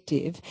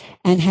addictive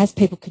and has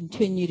people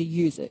continue to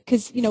use it.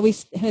 Because, we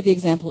heard the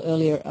example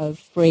earlier of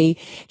free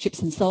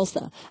chips and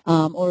salsa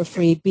or a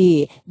free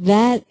beer.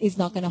 That is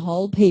not going to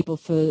hold people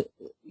for,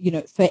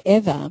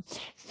 forever.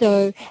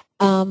 So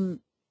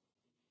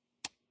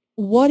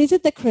what is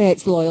it that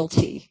creates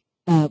loyalty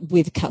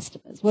with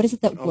customers? What is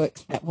it that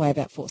works that way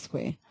about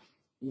Foursquare?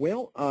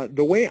 Well,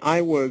 the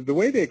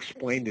way they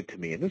explained it to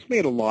me, and this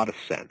made a lot of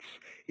sense,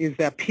 is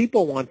that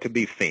people want to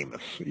be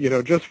famous,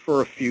 just for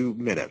a few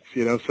minutes,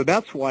 So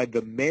that's why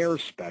the mayor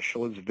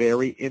special is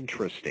very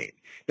interesting.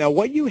 Now,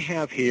 what you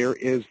have here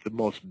is the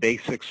most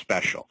basic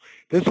special.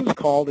 This is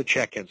called a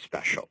check-in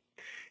special,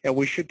 and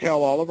we should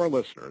tell all of our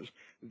listeners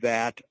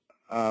that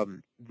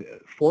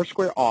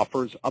Foursquare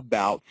offers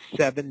about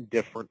 7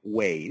 different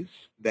ways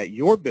that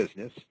your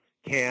business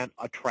can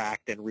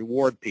attract and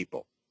reward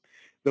people.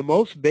 The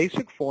most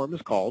basic form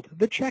is called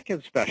the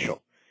check-in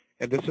special,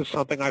 and this is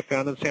something I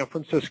found in San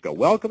Francisco.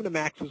 Welcome to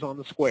Max's on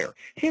the Square.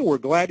 Hey, we're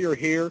glad you're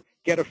here.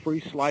 Get a free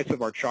slice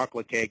of our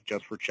chocolate cake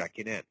just for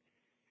checking in.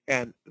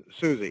 And,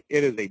 Susie,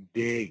 it is a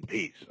big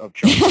piece of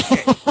chocolate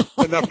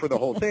cake, enough for the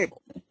whole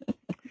table.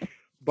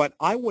 But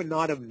I would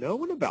not have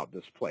known about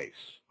this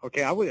place.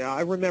 Okay,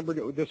 I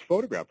remember this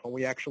photograph when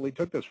we actually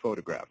took this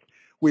photograph.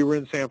 We were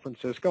in San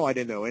Francisco. I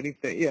didn't know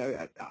anything.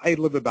 Yeah, I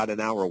live about an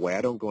hour away.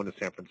 I don't go into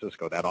San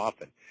Francisco that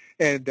often.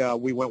 And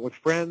we went with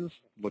friends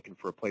looking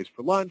for a place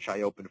for lunch.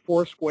 I opened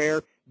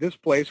Foursquare. This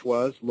place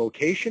was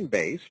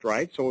location-based,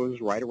 right? So it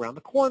was right around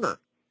the corner.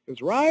 It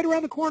was right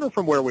around the corner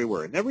from where we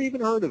were. Never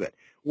even heard of it.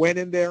 Went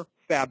in there,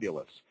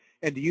 fabulous.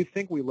 And do you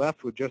think we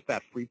left with just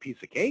that free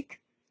piece of cake?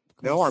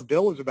 No, our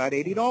bill was about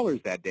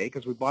 $80 that day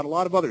because we bought a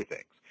lot of other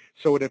things.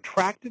 So it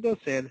attracted us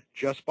in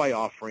just by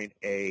offering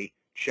a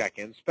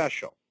check-in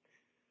special.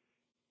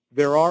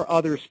 There are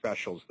other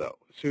specials, though.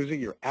 Susie,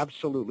 you're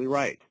absolutely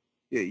right.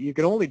 You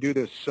can only do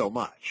this so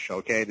much,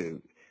 okay?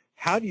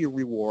 How do you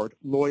reward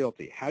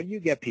loyalty? How do you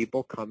get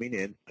people coming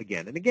in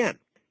again and again?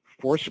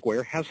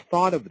 Foursquare has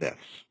thought of this.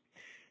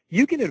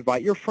 You can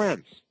invite your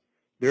friends.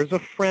 There's a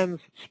friends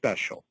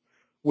special.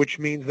 which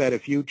means that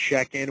if you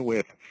check in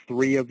with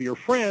 3 of your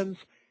friends,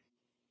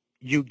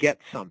 you get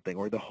something,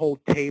 or the whole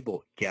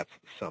table gets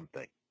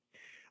something.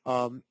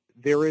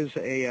 There was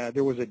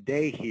a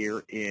day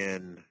here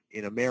in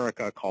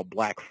America called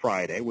Black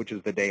Friday, which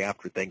is the day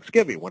after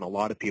Thanksgiving, when a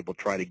lot of people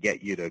try to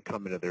get you to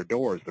come into their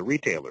doors, the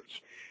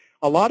retailers.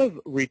 A lot of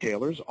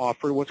retailers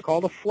offer what's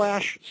called a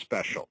flash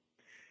special,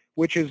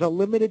 which is a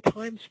limited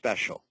time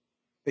special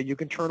that you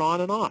can turn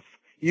on and off.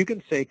 You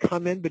can say,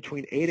 come in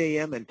between 8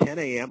 a.m. and 10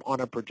 a.m. on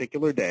a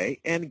particular day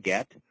and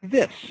get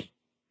this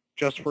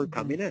just for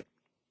coming in.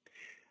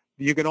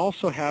 You can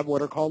also have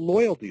what are called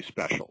loyalty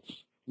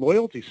specials.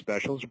 Loyalty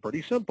specials are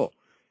pretty simple.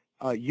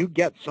 You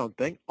get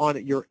something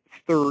on your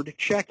 3rd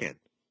check-in,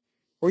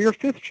 or your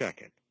 5th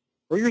check-in,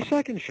 or your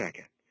 2nd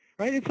check-in,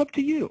 right? It's up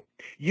to you.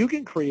 You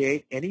can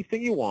create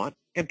anything you want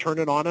and turn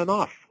it on and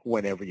off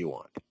whenever you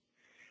want.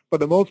 But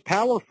the most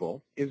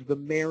powerful is the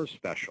mayor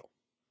special.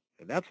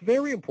 And that's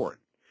very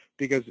important,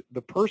 because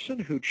the person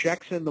who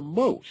checks in the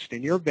most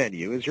in your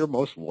venue is your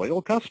most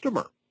loyal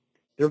customer.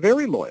 They're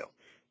very loyal.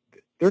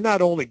 They're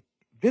not only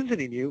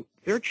visiting you,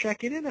 they're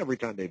checking in every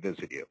time they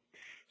visit you.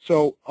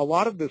 So a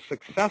lot of the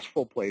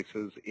successful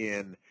places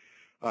in,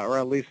 or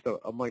at least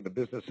among the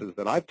businesses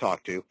that I've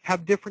talked to,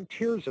 have different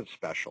tiers of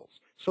specials.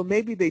 So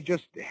maybe they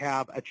just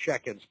have a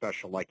check-in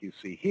special like you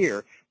see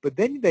here, but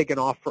then they can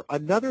offer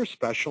another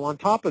special on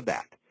top of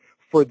that.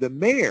 For the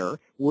mayor,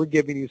 we're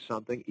giving you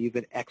something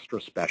even extra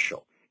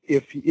special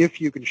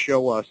if you can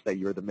show us that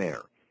you're the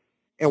mayor.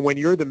 And when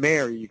you're the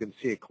mayor, you can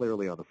see it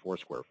clearly on the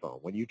Foursquare phone.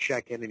 When you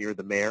check in and you're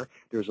the mayor,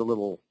 there's a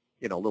little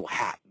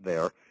hat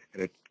there,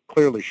 and it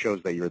clearly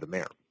shows that you're the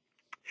mayor.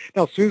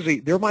 Now, Susie,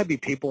 there might be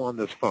people on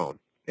this phone,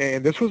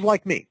 and this was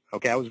like me,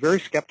 okay? I was very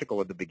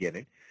skeptical at the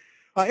beginning,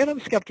 and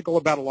I'm skeptical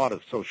about a lot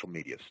of social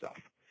media stuff.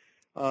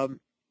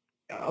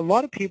 A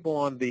lot of people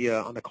on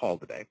the call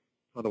today,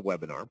 on the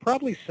webinar, are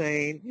probably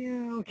saying,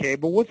 yeah, okay,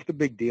 but what's the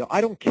big deal?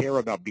 I don't care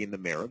about being the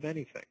mayor of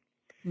anything.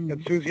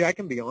 And Susie, I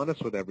can be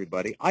honest with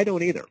everybody, I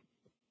don't either.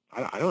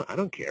 I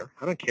don't care.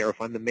 I don't care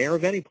if I'm the mayor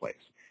of any place.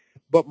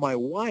 But my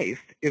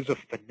wife is a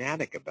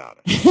fanatic about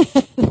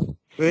it.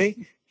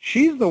 See?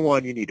 She's the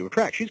one you need to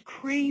attract. She's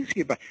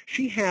crazy about it.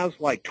 She has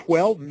like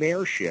 12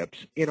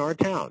 mayorships in our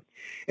town.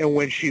 And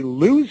when she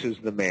loses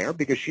the mayor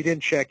because she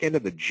didn't check into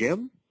the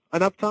gym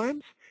enough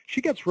times,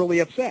 she gets really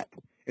upset.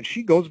 And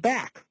she goes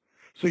back.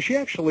 So she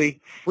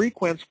actually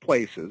frequents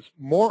places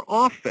more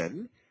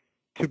often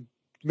to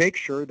make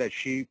sure that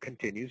she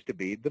continues to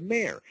be the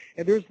mayor.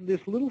 And there's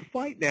this little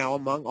fight now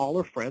among all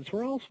her friends who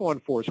are also on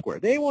Foursquare.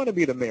 They want to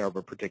be the mayor of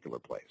a particular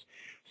place.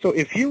 So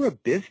if you're a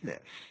business,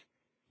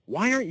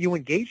 why aren't you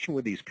engaging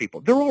with these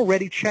people? They're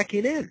already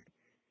checking in.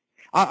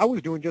 I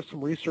was doing just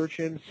some research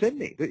in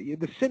Sydney.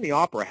 The Sydney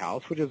Opera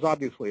House, which is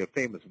obviously a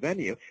famous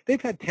venue,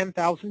 they've had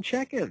 10,000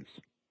 check-ins.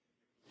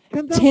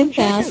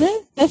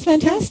 10,000? That's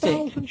fantastic.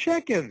 10,000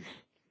 check-ins.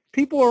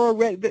 People are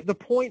already, the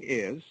point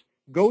is,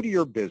 go to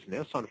your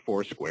business on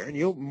Foursquare, and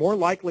you'll, more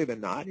likely than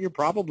not, you're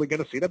probably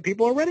going to see that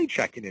people are already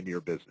checking into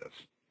your business.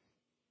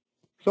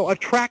 So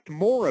attract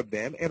more of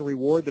them and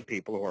reward the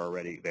people who are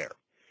already there.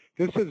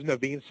 This is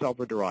Naveen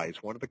Selvardurai,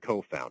 one of the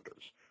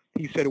co-founders.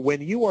 He said,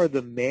 when you are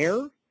the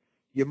mayor,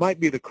 you might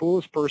be the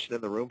coolest person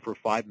in the room for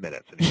 5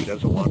 minutes, and he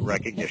doesn't want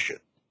recognition,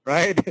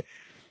 right?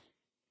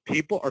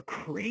 People are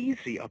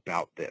crazy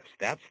about this.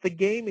 That's the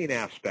gaming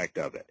aspect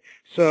of it.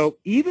 So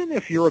even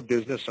if you're a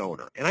business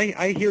owner, and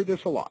I hear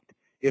this a lot,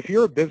 if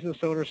you're a business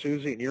owner,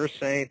 Susie, and you're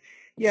saying,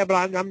 yeah, but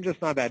I'm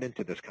just not that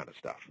into this kind of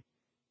stuff.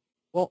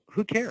 Well,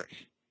 who cares?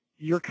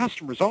 Your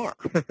customers are.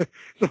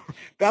 So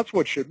that's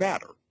what should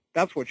matter.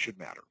 That's what should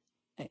matter.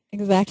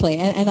 Exactly.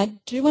 And I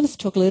do want us to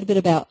talk a little bit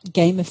about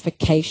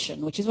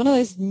gamification, which is one of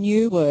those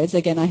new words.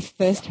 Again, I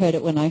first heard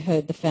it when I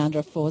heard the founder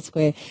of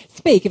Foursquare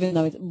speak, even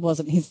though it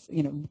wasn't his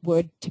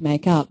word to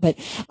make up. But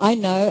I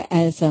know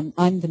as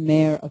I'm the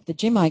mayor of the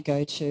gym I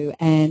go to,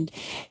 and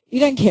you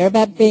don't care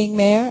about being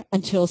mayor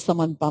until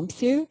someone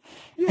bumps you.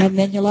 Yeah. And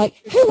then you're like,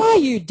 who are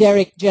you,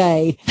 Derek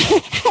J?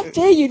 How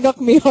dare you knock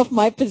me off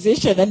my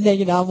position? And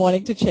then, I'm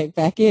wanting to check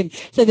back in.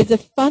 So there's a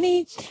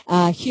funny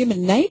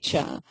human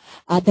nature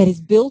that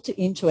is built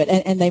into it,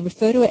 and they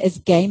refer to it as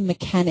game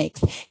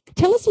mechanics.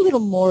 Tell us a little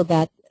more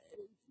about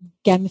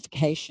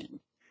gamification.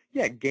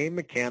 Yeah, game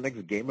mechanics,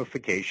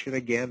 gamification.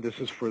 Again, this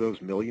is for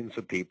those millions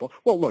of people.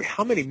 Well, look,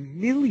 how many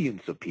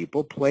millions of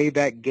people play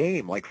that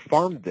game like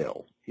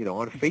Farmville,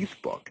 on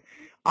Facebook?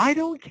 I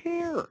don't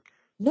care.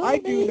 No, I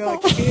do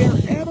not care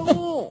at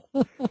all.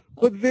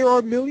 But there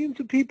are millions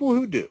of people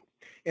who do.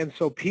 And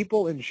so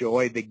people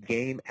enjoy the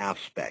game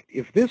aspect.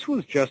 If this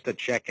was just a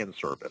check-in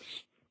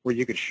service where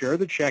you could share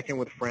the check-in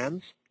with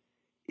friends,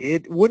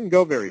 it wouldn't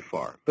go very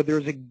far. But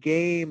there's a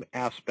game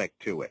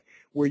aspect to it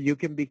where you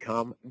can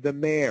become the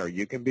mayor.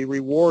 You can be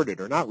rewarded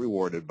or not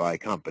rewarded by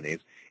companies.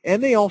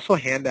 And they also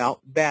hand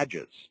out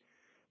badges.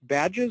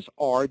 Badges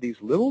are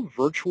these little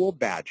virtual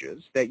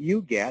badges that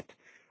you get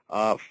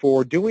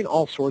for doing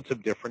all sorts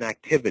of different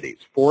activities.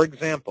 For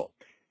example,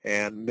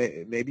 and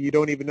maybe you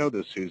don't even know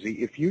this,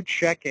 Susie, if you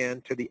check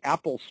in to the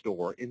Apple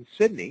store in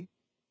Sydney,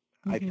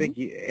 I think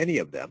any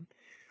of them,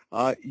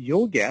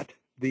 you'll get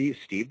the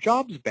Steve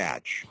Jobs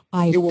badge.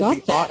 I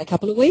got that a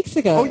couple of weeks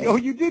ago. Oh,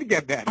 you did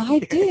get that. I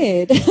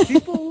did.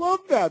 People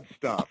love that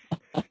stuff.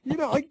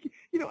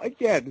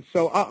 Again,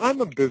 so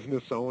I'm a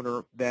business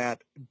owner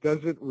that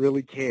doesn't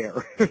really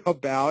care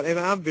about, and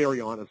I'm very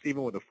honest,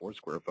 even with the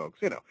Foursquare folks,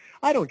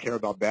 I don't care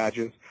about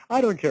badges.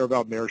 I don't care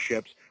about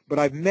mayorships, but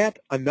I've met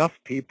enough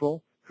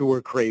people who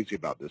are crazy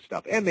about this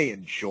stuff, and they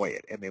enjoy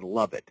it, and they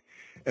love it.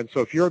 And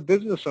so if you're a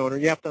business owner,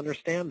 you have to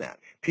understand that.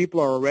 People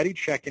are already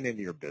checking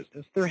into your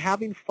business. They're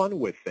having fun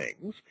with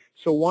things,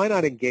 so why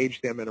not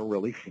engage them in a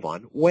really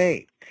fun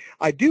way?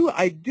 I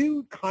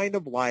do kind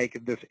of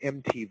like this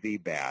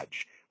MTV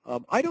badge.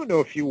 I don't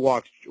know if you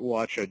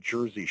watch a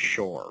Jersey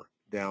Shore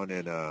down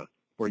in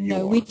where you are.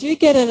 No, we do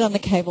get it on the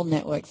cable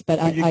networks,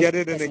 but you get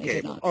it in the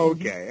personally cable.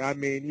 Okay, I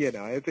mean,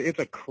 it's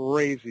a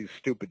crazy,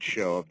 stupid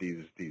show of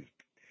these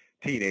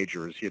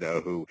teenagers,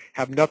 who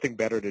have nothing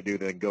better to do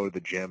than go to the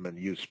gym and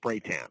use spray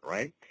tan,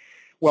 right?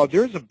 Well,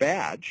 there's a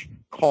badge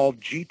called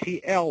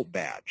GTL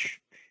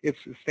badge. It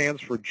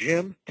stands for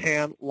Gym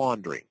Tan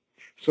Laundry.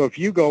 So if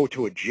you go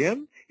to a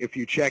gym, if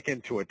you check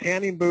into a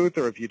tanning booth,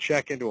 or if you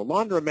check into a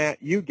laundromat,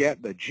 you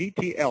get the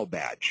GTL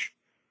badge.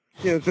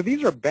 So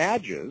these are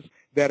badges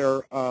that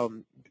are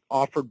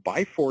offered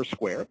by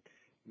Foursquare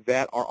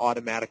that are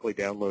automatically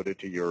downloaded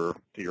to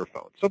your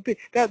phone. So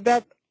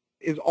that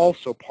is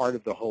also part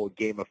of the whole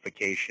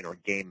gamification or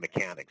game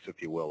mechanics,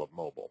 if you will, of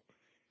mobile.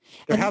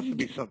 There has to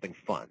be something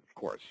fun, of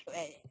course.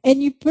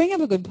 And you bring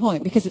up a good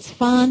point, because it's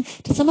fun.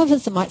 To some of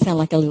us, it might sound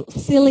like a little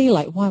silly,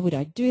 like, why would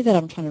I do that?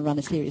 I'm trying to run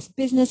a serious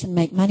business and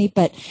make money.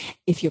 But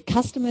if your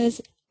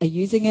customers are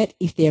using it,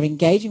 if they're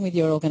engaging with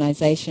your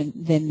organization,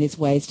 then there's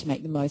ways to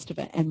make the most of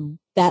it. And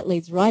that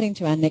leads right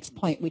into our next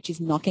point, which is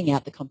knocking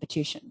out the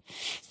competition.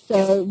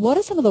 So what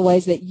are some of the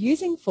ways that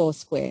using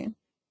Foursquare,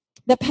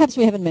 that perhaps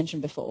we haven't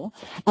mentioned before,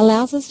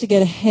 allows us to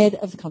get ahead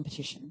of the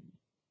competition?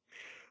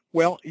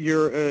 Well,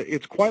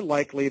 it's quite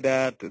likely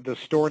that the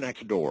store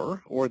next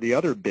door or the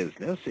other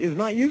business is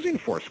not using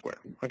Foursquare.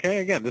 Okay,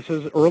 again, this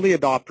is early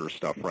adopter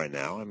stuff right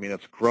now. I mean,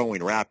 it's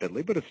growing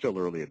rapidly, but it's still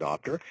early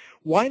adopter.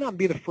 Why not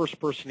be the first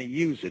person to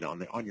use it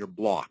on your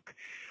block?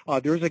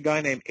 There's a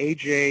guy named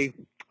AJ.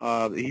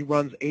 He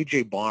runs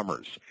AJ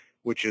Bombers,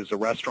 which is a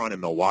restaurant in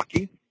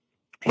Milwaukee.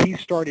 He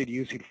started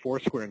using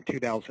Foursquare in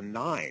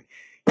 2009.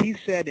 He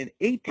said in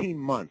 18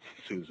 months,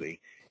 Susie,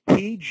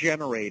 he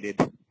generated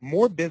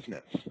more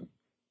business,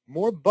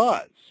 more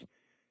buzz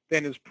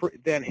than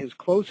his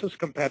closest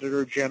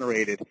competitor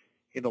generated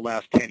in the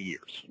last 10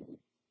 years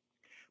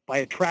by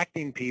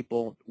attracting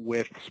people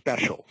with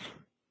specials,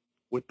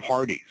 with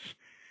parties,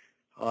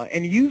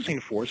 and using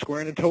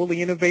Foursquare in a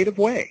totally innovative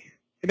way.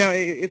 Now,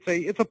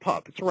 it's a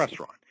pub, it's a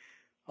restaurant,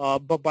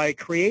 but by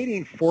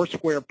creating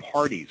Foursquare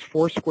parties,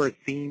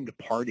 Foursquare-themed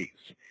parties.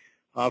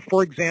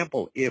 For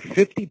example, if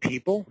 50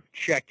 people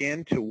check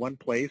into one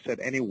place at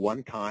any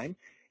one time,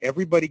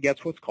 everybody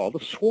gets what's called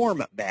a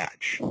swarm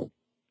badge.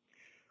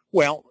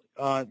 Well,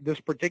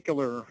 this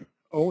particular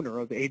owner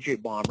of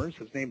AJ Bombers,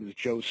 his name is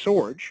Joe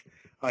Sorge,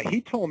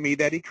 he told me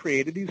that he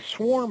created these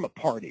swarm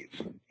parties,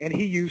 and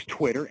he used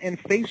Twitter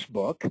and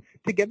Facebook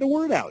to get the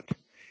word out.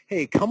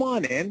 Hey, come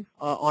on in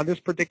on this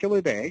particular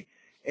day,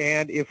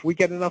 and if we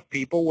get enough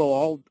people, we'll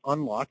all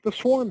unlock the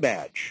swarm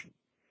badge.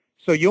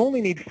 So you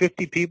only need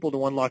 50 people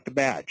to unlock the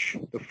badge.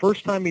 The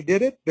first time he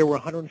did it, there were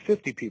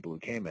 150 people who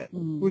came in.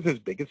 It was his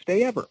biggest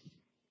day ever.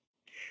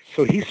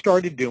 So he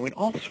started doing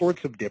all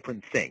sorts of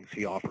different things.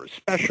 He offers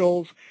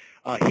specials.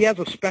 He has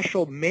a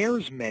special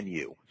mayor's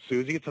menu.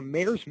 Susie, it's a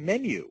mayor's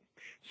menu.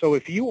 So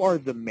if you are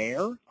the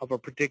mayor of a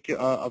particular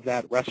of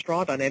that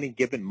restaurant on any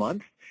given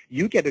month,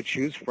 you get to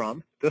choose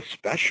from the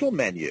special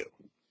menu.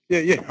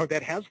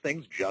 That has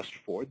things just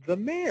for the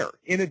mayor,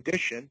 in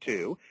addition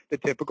to the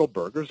typical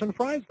burgers and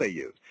fries they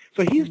use.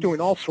 So he's doing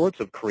all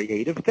sorts of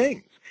creative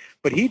things.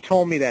 But he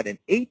told me that in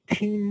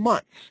 18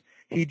 months,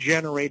 he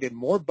generated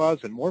more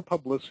buzz and more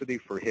publicity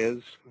for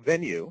his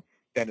venue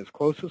than his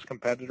closest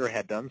competitor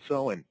had done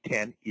so in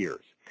 10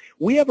 years.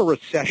 We have a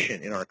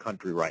recession in our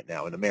country right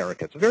now in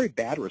America. It's a very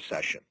bad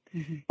recession.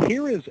 Mm-hmm.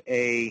 Here's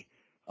a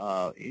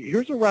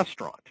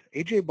restaurant,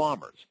 AJ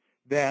Bombers,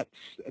 that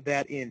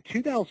in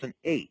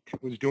 2008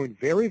 was doing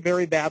very,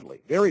 very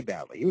badly, very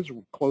badly. He was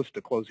close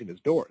to closing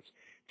his doors.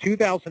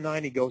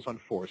 2009, he goes on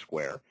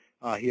Foursquare.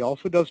 He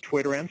also does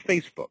Twitter and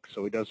Facebook,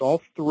 so he does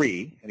all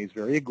three, and he's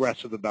very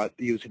aggressive about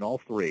using all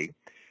three.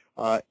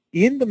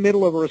 In the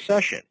middle of a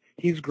recession,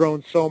 he's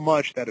grown so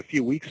much that a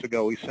few weeks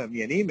ago he sent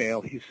me an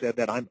email. He said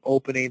that I'm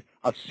opening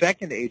a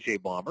second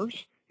AJ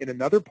Bombers in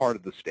another part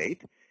of the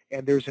state,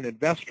 and there's an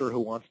investor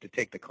who wants to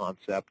take the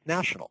concept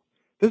national.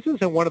 This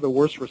isn't one of the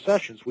worst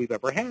recessions we've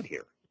ever had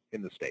here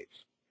in the States.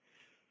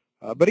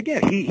 But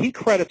again, he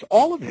credits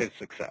all of his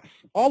success,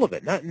 all of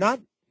it.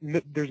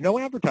 There's no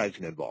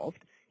advertising involved.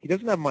 He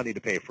doesn't have money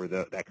to pay for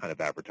that kind of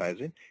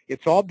advertising.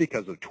 It's all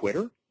because of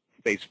Twitter,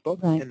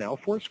 Facebook, right, and now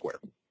Foursquare.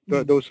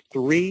 Those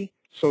three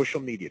social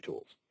media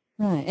tools.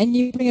 Right, and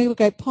you bring a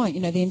great point.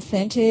 You know, the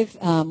incentive,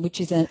 which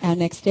is our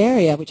next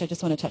area, which I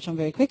just want to touch on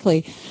very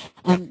quickly,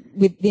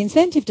 with the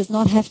incentive does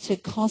not have to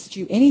cost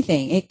you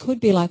anything. It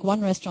could be like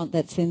one restaurant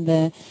that's in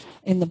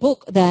the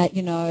book that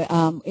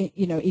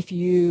if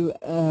you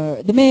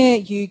the mayor,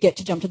 you get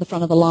to jump to the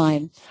front of the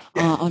line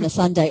on a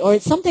Sunday, or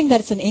it's something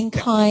that's an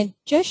in-kind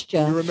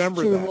gesture You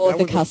remember to that. reward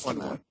That the was a fun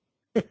customer.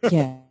 one.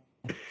 Yeah.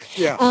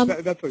 Yeah,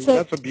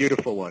 that's a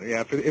beautiful one.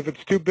 Yeah, if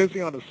it's too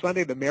busy on a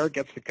Sunday, the mayor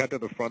gets to cut to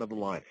the front of the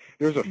line.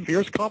 There's a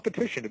fierce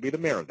competition to be the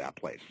mayor of that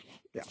place.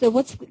 Yeah. So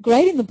what's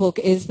great in the book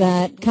is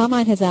that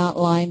Carmine has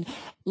outlined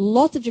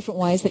lots of different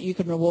ways that you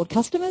can reward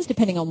customers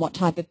depending on what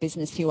type of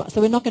business you are. So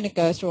we're not going to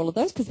go through all of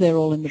those because they're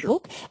all in the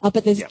book,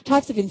 but there's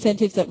types of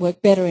incentives that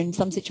work better in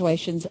some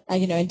situations,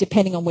 and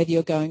depending on whether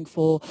you're going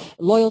for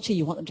loyalty,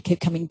 you want them to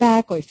keep coming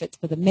back, or if it's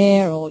for the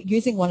mayor, or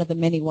using one of the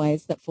many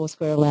ways that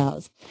Foursquare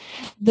allows.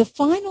 The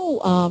final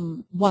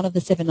one of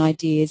the 7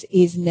 ideas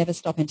is never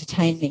stop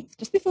entertaining.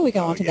 Just before we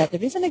go on to that,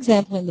 there is an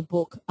example in the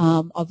book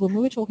of when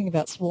we were talking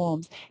about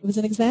swarms. It was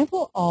an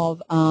example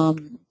of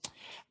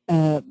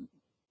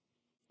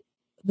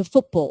the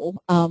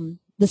football,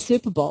 the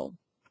Super Bowl.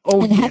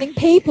 Having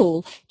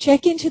people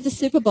check into the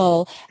Super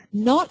Bowl,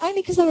 not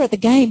only because they were at the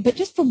game, but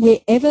just from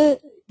wherever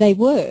they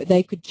were,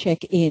 they could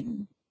check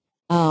in.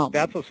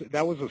 That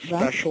was a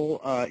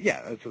special,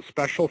 it's a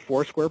special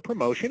Foursquare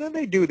promotion, and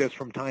they do this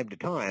from time to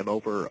time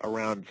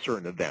around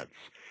certain events.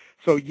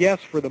 So yes,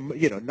 for the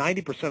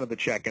 90% of the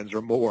check-ins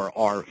or more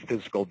are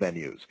physical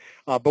venues.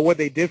 But what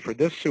they did for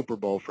this Super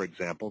Bowl, for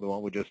example, the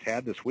one we just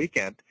had this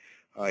weekend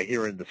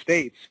here in the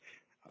States,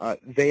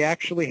 they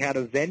actually had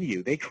a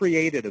venue. They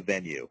created a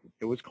venue.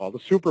 It was called a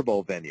Super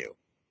Bowl venue.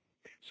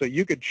 So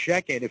you could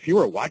check in if you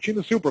were watching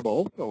the Super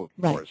Bowl. Of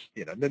course,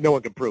 no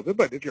one can prove it,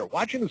 but if you're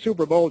watching the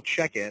Super Bowl,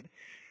 check in.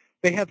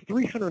 They had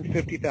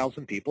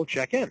 350,000 people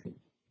check in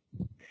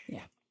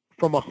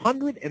from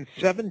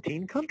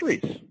 117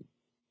 countries.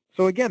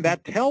 So again,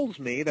 that tells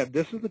me that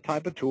this is the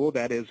type of tool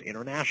that is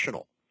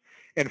international.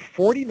 And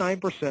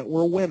 49%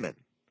 were women,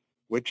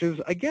 which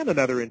is, again,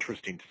 another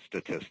interesting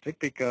statistic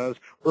because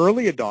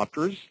early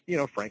adopters,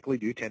 frankly,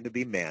 do tend to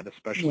be men,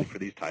 especially for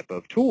these type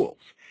of tools.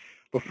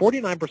 But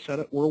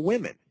 49% were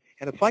women.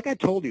 And it's like I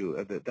told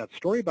you, that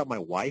story about my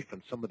wife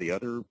and some of the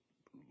other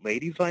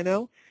ladies I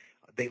know,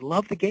 they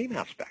love the game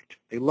aspect.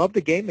 They love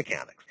the game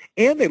mechanics.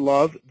 And they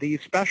love the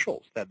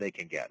specials that they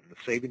can get and the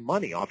saving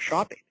money off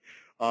shopping.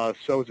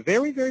 So it's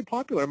very, very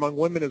popular among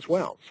women as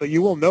well. So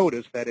you will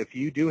notice that if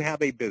you do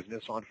have a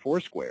business on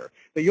Foursquare,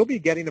 that you'll be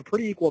getting a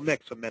pretty equal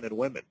mix of men and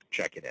women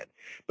checking in.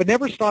 But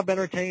never stop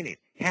entertaining.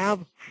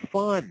 Have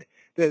fun.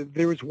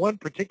 There was one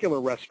particular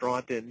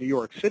restaurant in New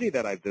York City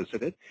that I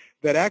visited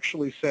that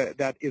actually said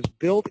that is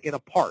built in a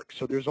park.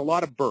 So there's a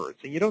lot of birds,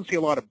 and you don't see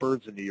a lot of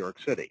birds in New York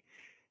City.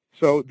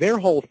 So their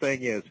whole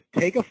thing is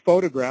take a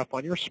photograph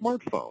on your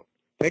smartphone.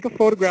 Take a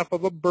photograph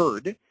of a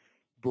bird,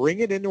 bring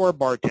it into our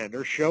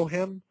bartender, show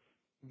him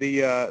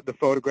the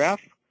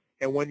photograph,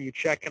 and when you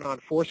check in on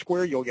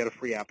Foursquare, you'll get a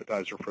free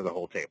appetizer for the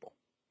whole table.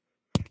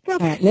 All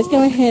right, let's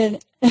go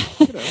ahead.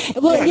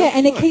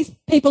 And it keeps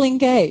people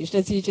engaged,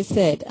 as you just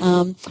said.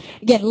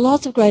 Again,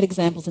 lots of great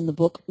examples in the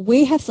book.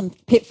 We have some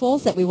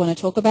pitfalls that we want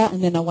to talk about,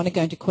 and then I want to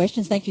go into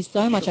questions. Thank you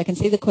so much. I can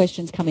see the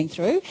questions coming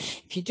through.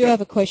 If you do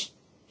have a question,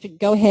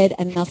 go ahead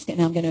and ask it.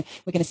 Now we're going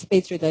to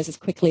speed through those as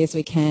quickly as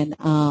we can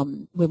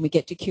when we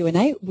get to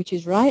Q&A, which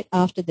is right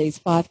after these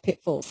 5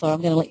 pitfalls. So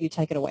I'm going to let you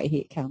take it away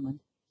here, Carmine.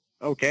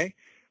 Okay.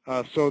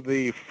 So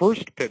the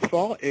first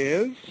pitfall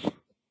is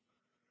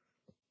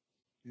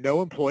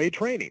no employee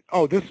training.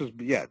 Oh, this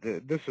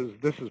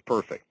is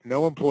perfect.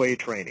 No employee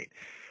training.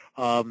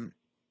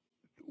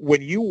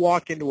 When you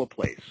walk into a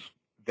place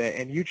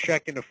and you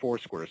check into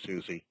Foursquare,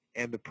 Susie,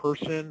 and the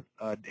person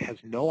has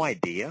no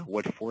idea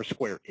what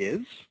Foursquare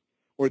is,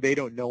 or they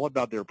don't know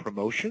about their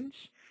promotions,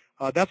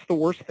 that's the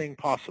worst thing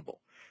possible.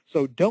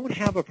 So don't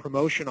have a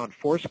promotion on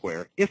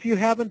Foursquare if you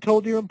haven't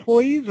told your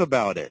employees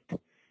about it.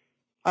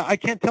 I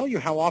can't tell you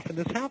how often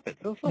this happens.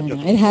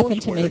 It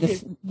happened to me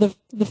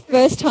the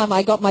first time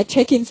I got my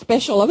check-in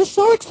special. I was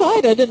so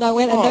excited, and I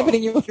went, and nobody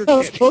knew what I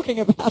was talking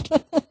about.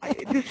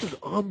 This is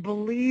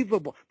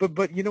unbelievable.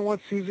 But you know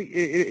what, Susie?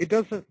 It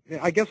doesn't.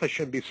 I guess I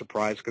shouldn't be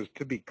surprised because,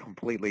 to be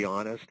completely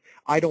honest,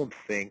 I don't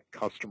think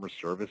customer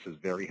service is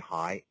very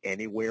high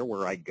anywhere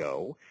where I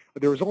go.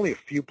 There's only a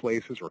few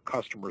places where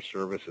customer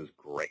service is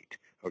great.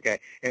 Okay,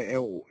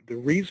 and the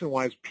reason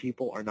why is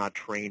people are not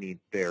training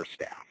their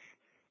staff.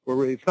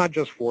 It's not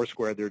just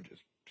Foursquare,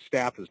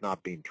 staff is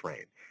not being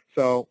trained.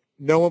 So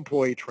no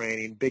employee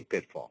training, big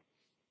pitfall.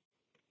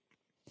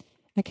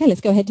 Okay, let's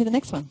go ahead to the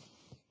next one.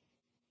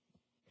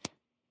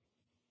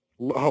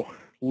 Oh,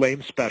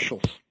 lame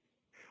specials.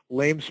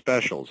 Lame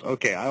specials.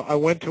 Okay, I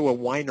went to a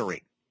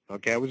winery.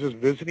 Okay, I was just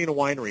visiting a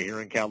winery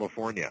here in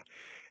California,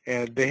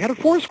 and they had a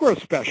Foursquare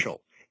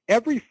special.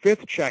 Every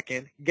 5th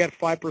check-in, get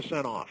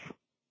 5% off.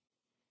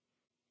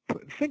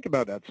 Think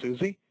about that,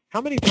 Susie. How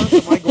many times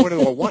am I going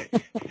to a wine?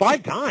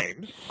 5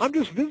 times. I'm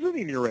just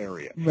visiting your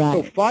area. Right.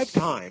 So 5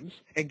 times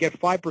and get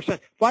 5%.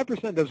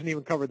 5% doesn't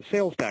even cover the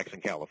sales tax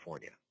in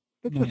California.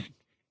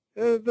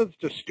 That's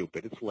just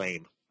stupid. It's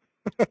lame.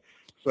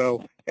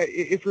 So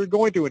if you're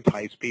going to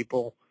entice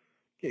people,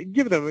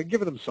 give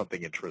them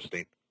something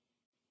interesting.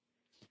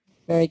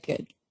 Very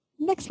good.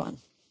 Next one.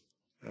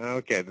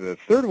 Okay, the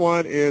third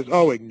one is,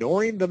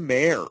 ignoring the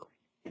mayor.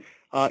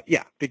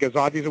 Yeah, because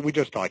obviously we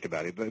just talked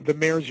about it. The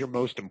mayor is your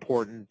most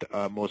important,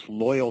 most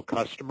loyal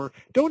customer.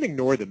 Don't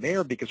ignore the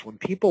mayor, because when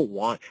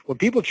people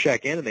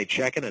check in and they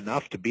check in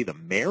enough to be the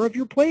mayor of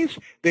your place,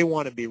 they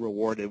want to be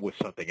rewarded with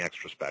something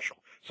extra special.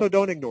 So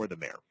don't ignore the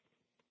mayor.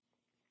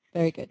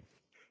 Very good.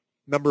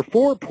 Number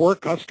 4, poor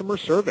customer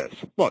service.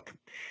 Look,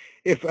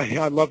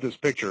 I love this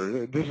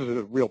picture. This is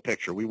a real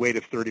picture. We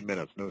waited 30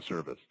 minutes, no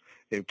service.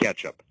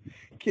 Catch up.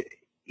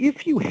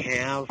 If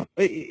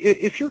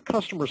your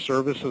customer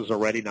service is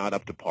already not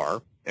up to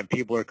par and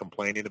people are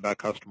complaining about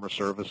customer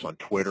service on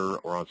Twitter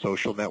or on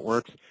social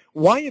networks,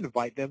 why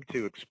invite them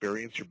to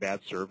experience your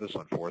bad service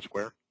on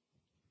Foursquare?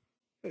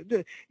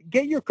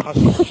 Get your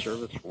customer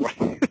service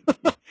right.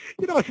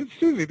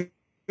 Susie,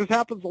 this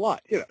happens a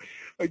lot.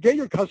 Get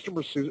your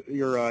customer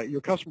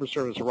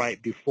service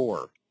right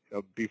before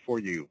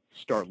you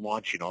start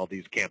launching all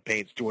these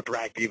campaigns to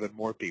attract even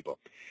more people.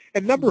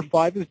 And number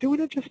 5 is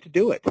doing it just to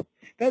do it.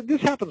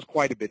 This happens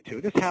quite a bit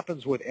too. This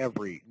happens with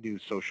every new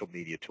social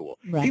media tool.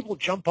 Right. People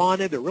jump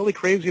on it, they're really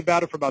crazy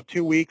about it for about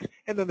 2 weeks,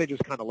 and then they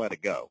just kind of let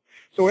it go.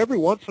 So every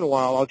once in a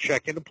while I'll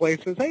check into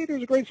places, hey,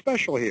 there's a great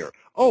special here.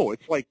 Oh,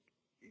 it's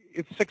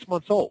 6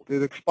 months old.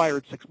 It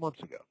expired 6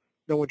 months ago.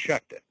 No one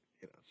checked it.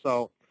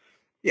 So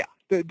yeah,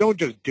 don't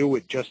just do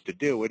it just to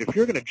do it. If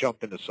you're going to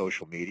jump into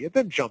social media,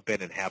 then jump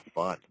in and have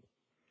fun.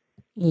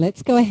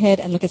 Let's go ahead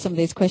and look at some of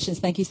these questions.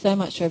 Thank you so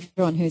much to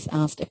everyone who's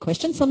asked a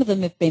question. Some of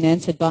them have been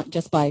answered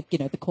just by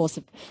the course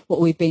of what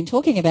we've been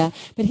talking about.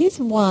 But here's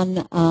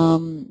one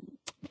from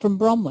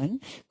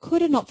Bronwyn.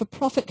 Could a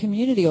not-for-profit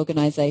community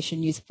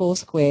organisation use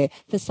Foursquare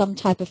for some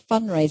type of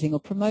fundraising or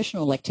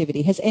promotional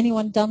activity? Has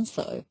anyone done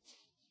so?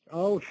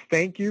 Oh,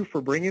 thank you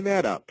for bringing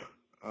that up.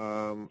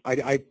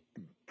 I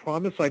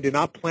promise I did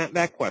not plant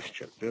that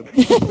question. No,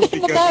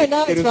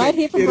 it's right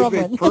here from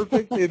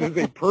Bronwyn. It is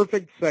a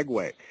perfect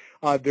segue.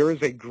 There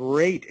is a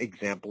great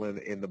example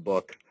in the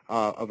book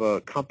of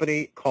a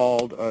company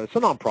called, it's a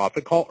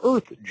nonprofit called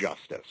Earth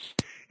Justice.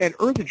 And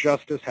Earth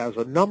Justice has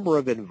a number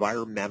of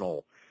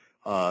environmental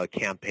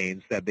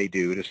campaigns that they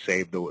do to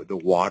save the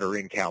water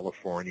in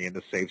California and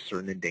to save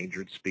certain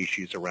endangered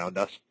species around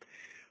us.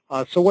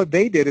 So what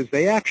they did is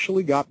they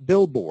actually got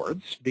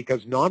billboards,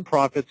 because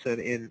nonprofits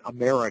in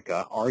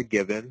America are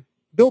given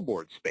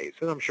billboard space.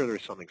 And I'm sure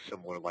there's something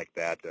similar like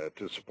that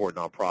to support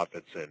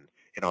nonprofits in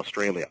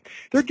Australia.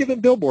 They're given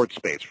billboard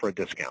space for a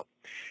discount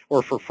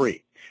or for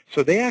free.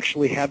 So they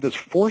actually had this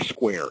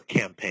Foursquare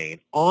campaign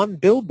on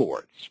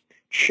billboards.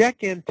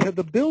 Check into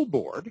the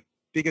billboard,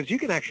 because you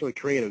can actually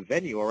create a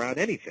venue around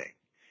anything.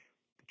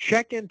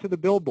 Check into the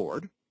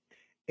billboard,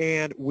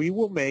 and we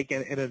will make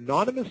an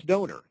anonymous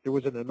donor. There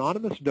was an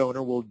anonymous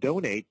donor will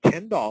donate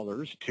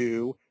 $10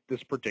 to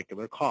this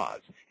particular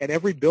cause. And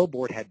every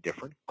billboard had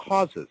different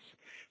causes.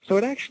 So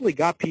it actually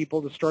got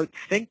people to start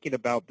thinking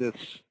about this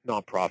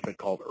nonprofit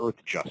called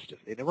Earth Justice.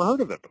 They never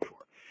heard of it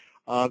before.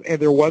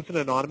 And there was an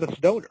anonymous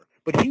donor.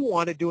 But he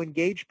wanted to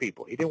engage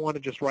people. He didn't want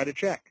to just write a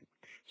check.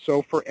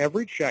 So for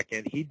every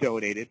check-in, he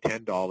donated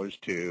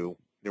 $10 to,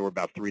 there were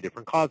about 3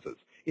 different causes.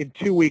 In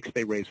 2 weeks,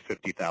 they raised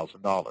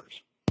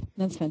 $50,000.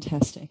 That's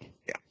fantastic.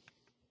 Yeah.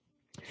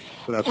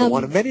 So that's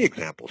one of many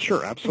examples.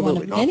 Sure,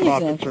 absolutely. One of many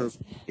examples.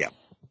 Yeah.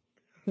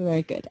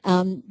 Very good.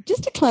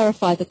 Just to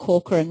clarify the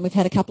Corcoran, we've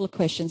had a couple of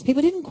questions.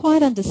 People didn't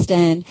quite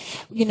understand,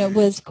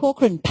 was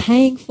Corcoran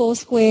paying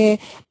Foursquare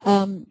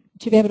to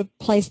be able to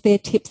place their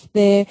tips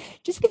there?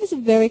 Just give us a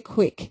very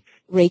quick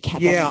recap.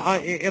 Yeah,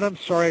 and I'm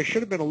sorry, I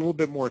should have been a little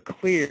bit more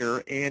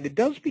clear, and it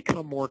does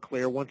become more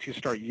clear once you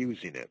start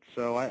using it.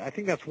 So I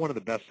think that's one of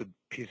the best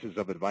pieces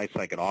of advice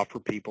I could offer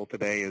people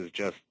today is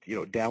just,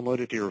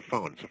 download it to your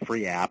phone. It's a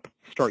free app.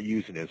 Start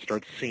using it.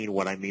 Start seeing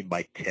what I mean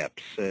by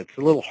tips. It's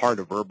a little hard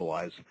to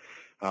verbalize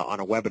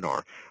on a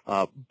webinar.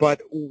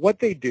 But what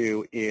they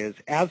do is,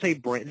 as a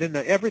brand, and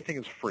everything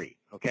is free,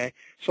 okay?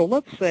 So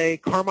let's say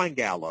Carmine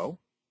Gallo,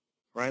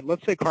 right?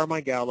 Let's say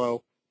Carmine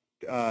Gallo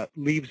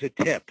leaves a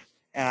tip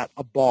at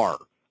a bar,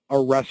 a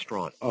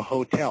restaurant, a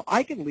hotel.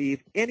 I can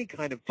leave any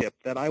kind of tip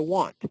that I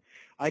want.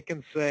 I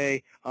can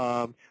say,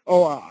 I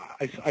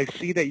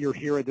see that you're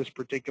here at this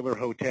particular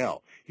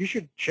hotel. You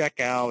should check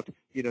out,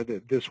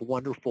 this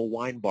wonderful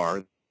wine bar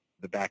at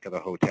the back of the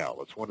hotel.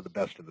 It's one of the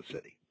best in the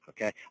city.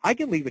 Okay, I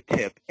can leave a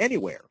tip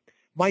anywhere.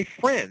 My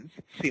friends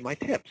see my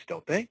tips,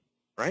 don't they?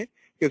 Right?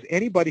 Because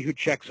anybody who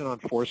checks in on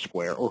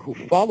Foursquare or who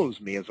follows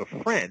me as a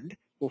friend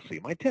will see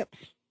my tips.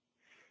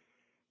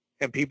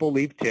 And people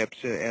leave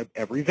tips at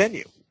every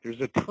venue. There's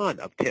a ton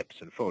of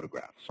tips and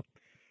photographs.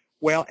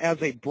 Well,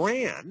 as a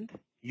brand,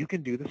 you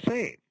can do the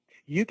same.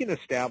 You can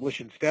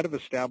establish, instead of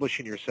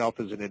establishing yourself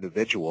as an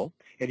individual,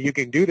 and you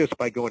can do this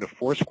by going to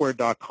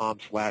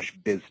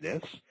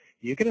foursquare.com/business,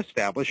 you can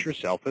establish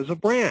yourself as a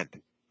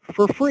brand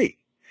for free.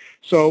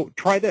 So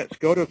try this.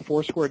 Go to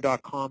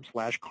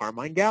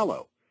foursquare.com/Carmine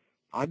Gallo.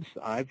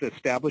 I've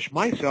established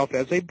myself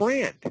as a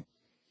brand.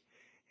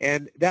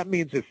 And that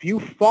means if you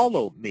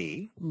follow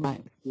me,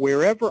 Right.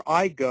 wherever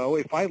I go,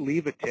 if I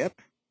leave a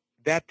tip,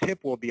 that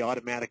tip will be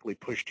automatically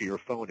pushed to your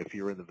phone if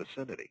you're in the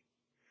vicinity.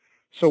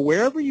 So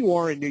wherever you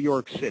are in New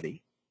York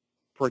City,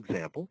 for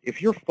example,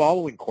 if you're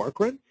following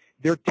Corcoran,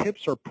 their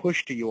tips are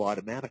pushed to you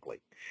automatically.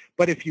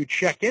 But if you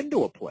check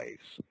into a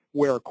place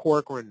where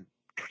Corcoran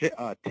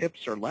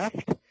tips are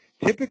left,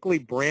 typically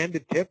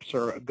branded tips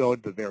go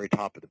to the very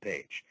top of the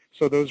page.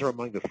 So those are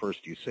among the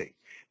first you see.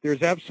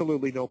 There's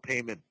absolutely no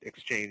payment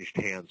exchanged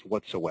hands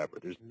whatsoever.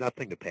 There's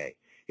nothing to pay.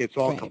 It's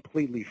all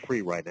completely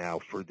free right now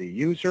for the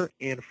user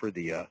and for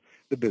the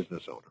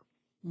business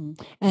owner.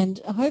 And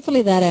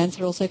hopefully that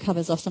answer also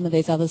covers off some of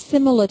these other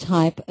similar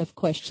type of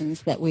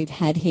questions that we've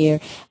had here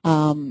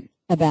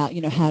about,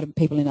 how do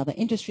people in other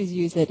industries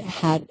use it,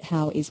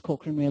 how is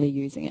Corcoran really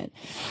using it.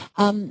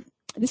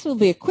 This will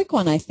be a quick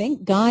one, I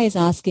think. Guy is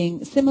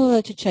asking,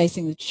 similar to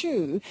Chasing the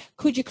Chew,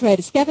 could you create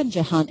a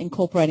scavenger hunt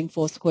incorporating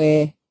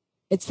Foursquare?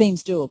 It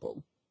seems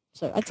doable.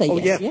 So I'd say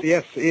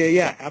yes,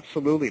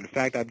 absolutely. In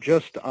fact, I've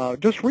just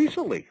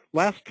recently,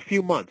 last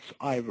few months,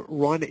 I've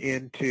run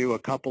into a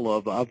couple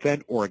of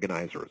event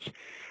organizers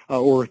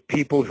or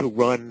people who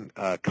run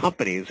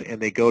companies, and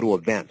they go to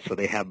events. So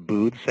they have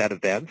booths at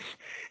events,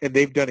 and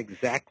they've done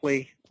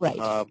exactly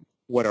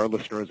what our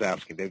listener is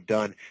asking. They've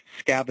done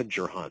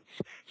scavenger hunts.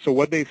 So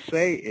what they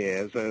say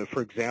is,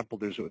 for example,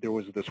 there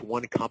was this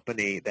one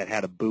company that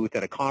had a booth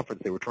at a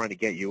conference. They were trying to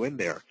get you in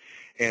there,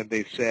 and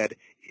they said,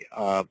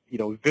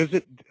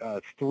 visit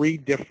 3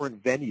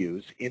 different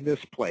venues in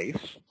this place,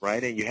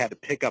 right? And you had to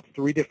pick up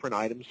 3 different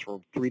items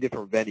from 3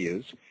 different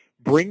venues.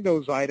 Bring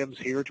those items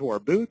here to our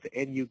booth,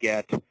 and you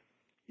get,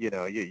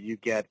 you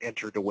get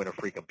entered to win a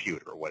free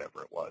computer or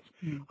whatever it was.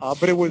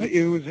 But it was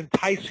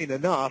enticing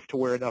enough to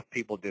where enough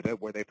people did it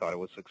where they thought it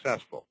was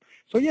successful.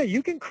 So yeah,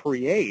 you can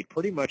create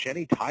pretty much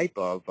any type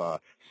of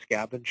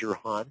scavenger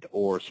hunt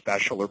or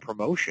special or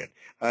promotion.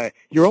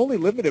 You're only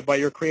limited by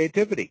your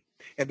creativity.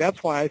 And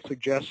that's why I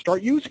suggest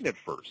start using it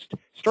first.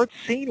 Start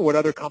seeing what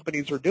other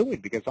companies are doing,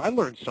 because I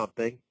learn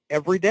something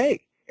every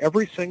day,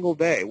 every single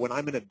day. When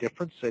I'm in a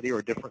different city or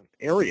a different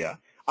area,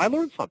 I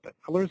learn something.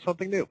 I learn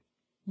something new.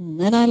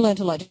 And I learned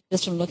a lot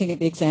just from looking at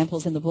the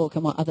examples in the book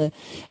and what other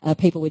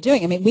people were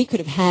doing. I mean, we could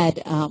have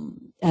had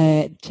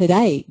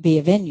today be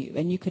a venue,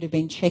 and you could have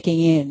been checking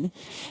in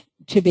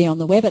to be on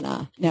the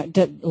webinar. Now,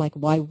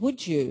 why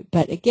would you?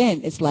 But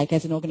again, it's like,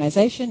 as an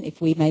organization, if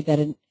we made that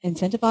and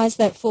incentivized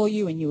that for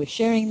you, and you were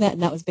sharing that,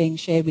 and that was being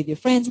shared with your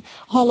friends,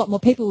 a whole lot more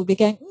people would be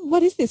going,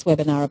 what is this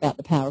webinar about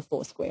the power of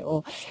Foursquare?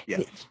 Or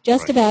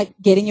just about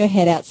getting your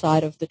head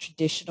outside of the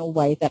traditional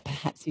way that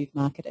perhaps you've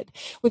marketed.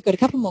 We've got a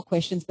couple more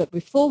questions, but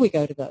before we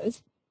go to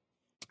those,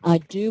 I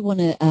do want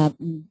to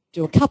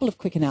do a couple of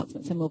quick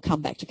announcements, and we'll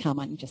come back to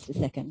Carmine in just a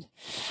second.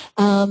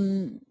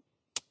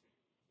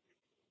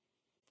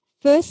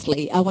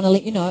 Firstly, I want to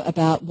let you know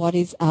about what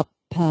is up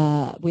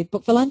with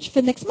Book for Lunch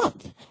for next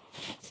month.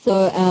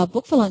 So our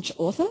Book for Lunch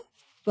author,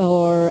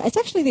 it's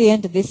actually the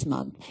end of this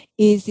month,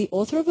 is the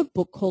author of a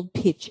book called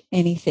Pitch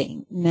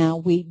Anything. Now,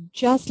 we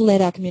just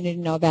let our community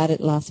know about it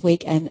last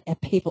week, and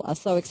people are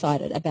so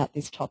excited about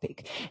this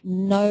topic.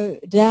 No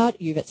doubt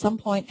you've at some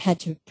point had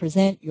to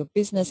present your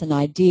business, an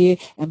idea,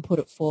 and put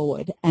it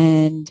forward.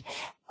 And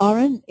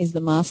Oren is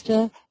the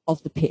master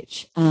of the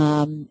pitch,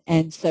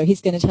 and so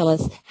he's going to tell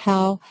us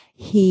how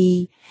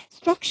he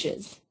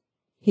structures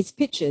his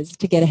pitches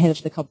to get ahead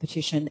of the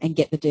competition and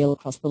get the deal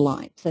across the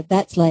line. So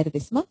that's later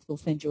this month. We'll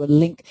send you a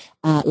link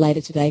later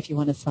today if you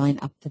want to sign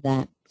up for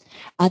that.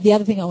 The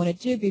other thing I want to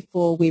do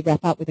before we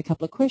wrap up with a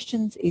couple of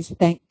questions is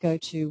thank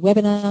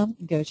GoToWebinar,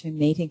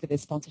 GoToMeeting for their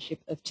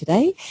sponsorship of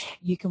today.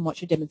 You can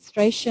watch a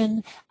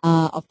demonstration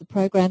of the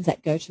programs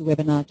at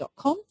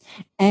gotowebinar.com.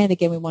 And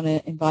again, we want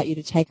to invite you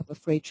to take up a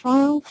free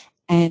trial,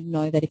 and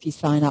know that if you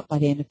sign up by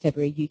the end of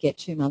February, you get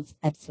 2 months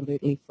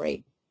absolutely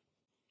free.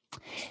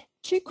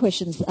 2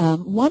 questions.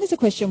 One is a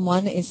question,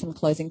 one is some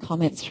closing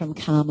comments from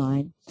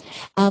Carmine.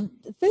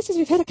 First is,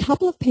 we've had a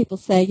couple of people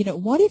say,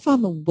 what if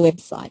I'm a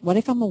website? What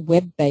if I'm a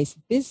web-based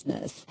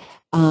business?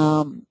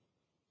 Can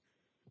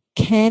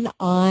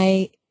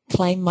I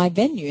claim my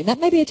venue? And that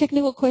may be a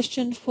technical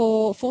question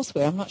for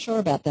Foursquare. I'm not sure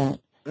about that.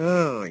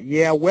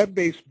 Yeah,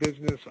 web-based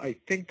business, I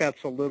think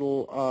that's a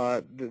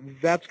little,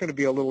 that's going to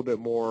be a little bit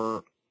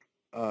more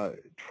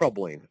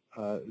troubling.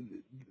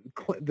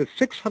 The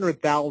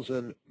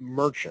 600,000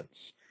 merchants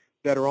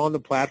that are on the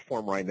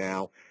platform right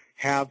now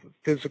have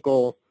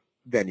physical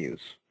venues.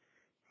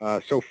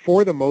 So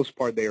for the most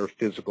part, they are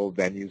physical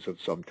venues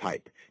of some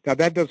type. Now,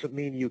 that doesn't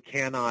mean you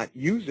cannot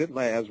use it,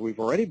 as we've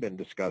already been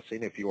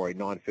discussing, if you are a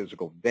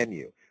non-physical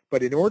venue.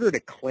 But in order to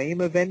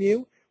claim a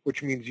venue,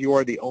 which means you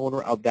are the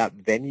owner of that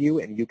venue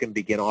and you can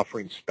begin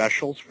offering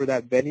specials for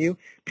that venue,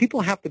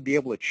 people have to be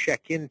able to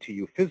check into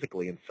you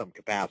physically in some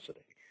capacity.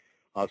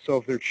 So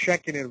if they're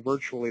checking in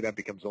virtually, that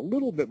becomes a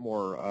little bit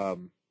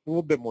more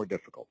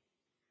difficult.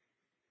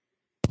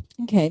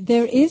 Okay,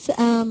 there is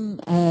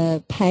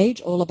a page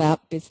all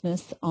about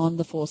business on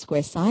the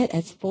Foursquare site.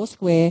 It's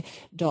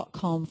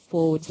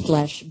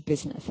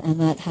foursquare.com/business, and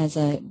that has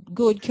a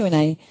good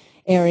Q&A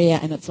area,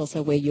 and it's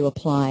also where you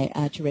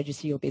apply to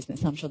register your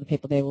business. I'm sure the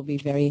people there will be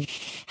very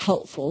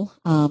helpful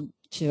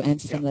to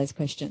answer some of those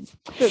questions.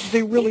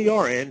 They really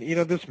are, and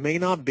this may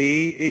not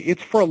be,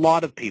 it's for a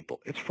lot of people.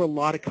 It's for a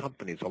lot of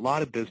companies, a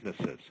lot of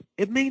businesses.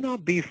 It may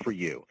not be for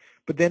you,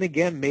 but then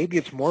again, maybe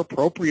it's more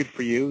appropriate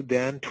for you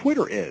than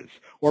Twitter is,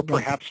 or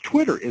perhaps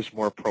Twitter is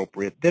more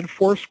appropriate than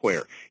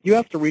Foursquare. You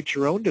have to reach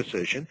your own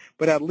decision,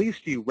 but at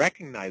least you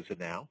recognize it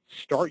now,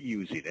 start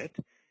using it,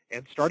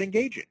 and start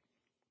engaging.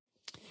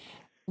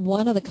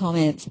 One of the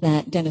comments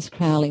that Dennis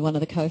Crowley, one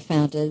of the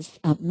co-founders,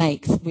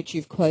 makes, which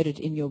you've quoted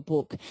in your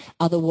book,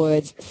 are the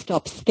words,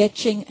 stop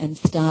sketching and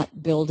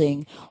start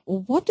building.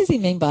 What does he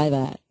mean by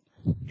that?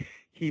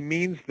 He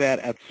means that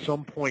at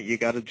some point you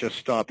got to just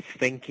stop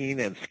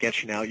thinking and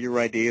sketching out your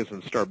ideas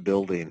and start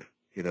building,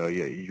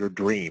 your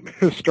dream.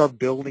 Start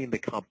building the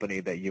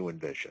company that you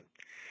envision.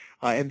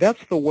 And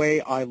that's the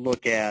way I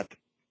look at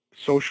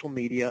social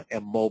media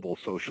and mobile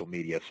social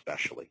media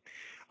especially.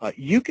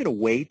 You can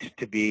wait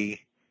to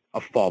be a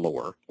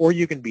follower, or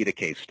you can be the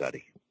case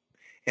study.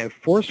 And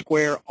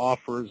Foursquare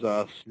offers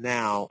us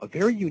now a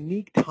very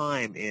unique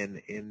time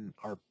in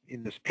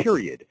this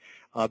period,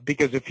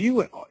 because if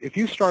you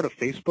start a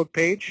Facebook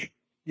page,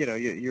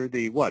 you're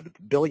the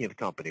billionth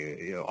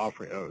company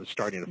offering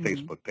starting a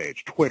Facebook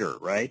page. Twitter,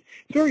 right?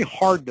 It's very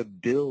hard to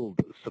build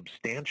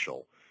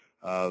substantial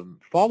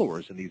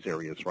followers in these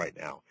areas right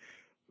now.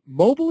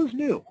 Mobile is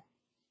new.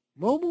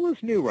 Mobile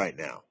is new right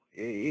now.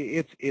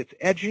 It's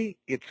edgy,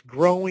 it's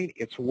growing,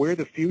 it's where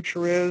the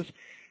future is.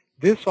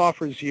 This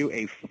offers you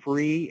a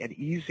free and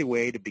easy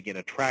way to begin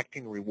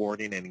attracting,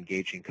 rewarding, and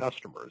engaging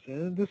customers.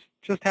 And this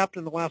just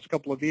happened in the last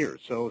couple of years.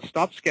 So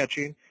stop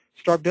sketching,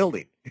 start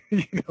building.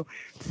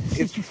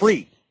 It's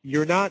free.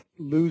 You're not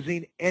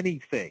losing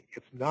anything.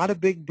 It's not a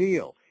big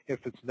deal.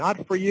 If it's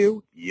not for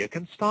you, you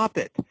can stop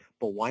it.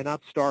 But why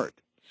not start?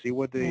 See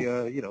what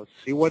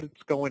see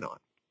what's going on.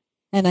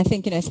 And I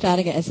think,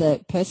 starting it as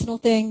a personal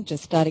thing,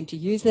 just starting to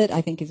use it,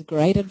 I think is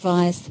great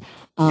advice.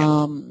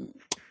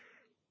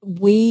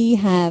 We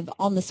have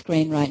on the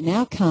screen right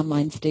now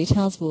Carmine's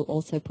details. We'll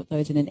also put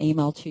those in an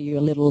email to you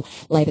a little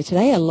later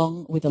today,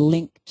 along with a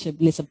link to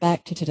listen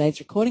back to today's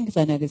recording, because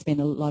I know there's been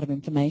a lot of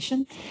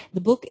information.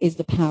 The book is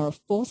The Power of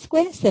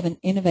Foursquare, 7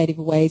 Innovative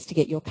Ways to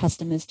Get Your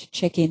Customers to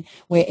Check In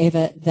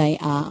Wherever They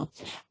Are.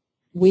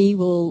 We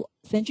will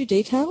send you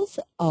details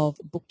of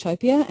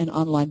Booktopia, an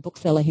online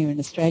bookseller here in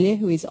Australia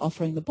who is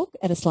offering the book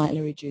at a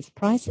slightly reduced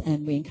price,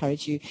 and we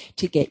encourage you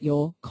to get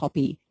your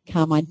copy.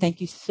 Carmine,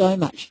 thank you so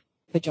much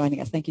for joining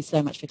us. Thank you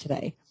so much for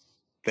today.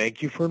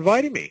 Thank you for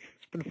inviting me.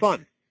 It's been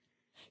fun.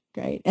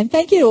 Great. And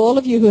thank you to all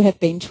of you who have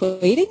been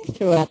tweeting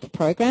throughout the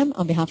program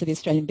on behalf of the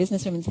Australian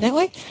Business Women's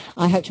Network.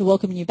 I hope to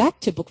welcome you back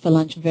to Book for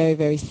Lunch very,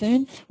 very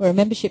soon. We're a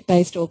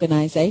membership-based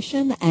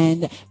organisation,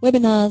 and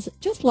webinars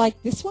just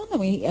like this one, and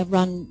we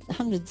run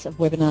hundreds of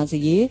webinars a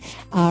year,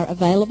 are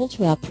available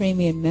to our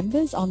premium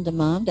members on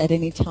demand at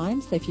any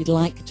time. So if you'd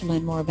like to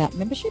learn more about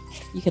membership,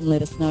 you can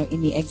let us know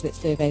in the exit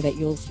survey that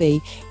you'll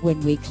see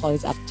when we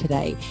close up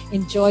today.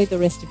 Enjoy the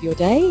rest of your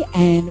day,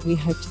 and we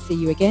hope to see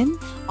you again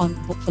on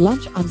Book for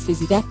Lunch. I'm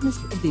Susie Daphnis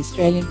of the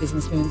Australian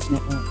Business Women's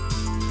Network.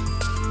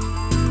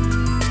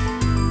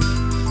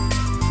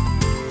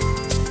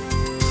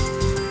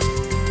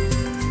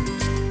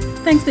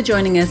 Thanks for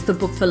joining us for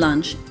Book for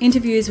Lunch,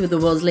 interviews with the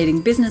world's leading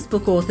business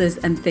book authors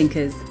and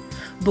thinkers.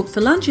 Book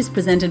for Lunch is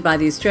presented by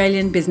the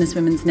Australian Business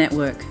Women's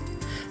Network.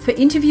 For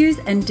interviews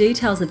and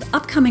details of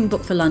upcoming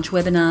Book for Lunch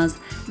webinars,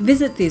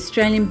 visit the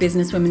Australian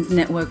Business Women's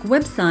Network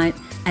website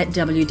at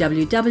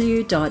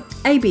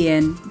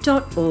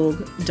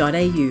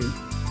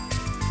www.abn.org.au.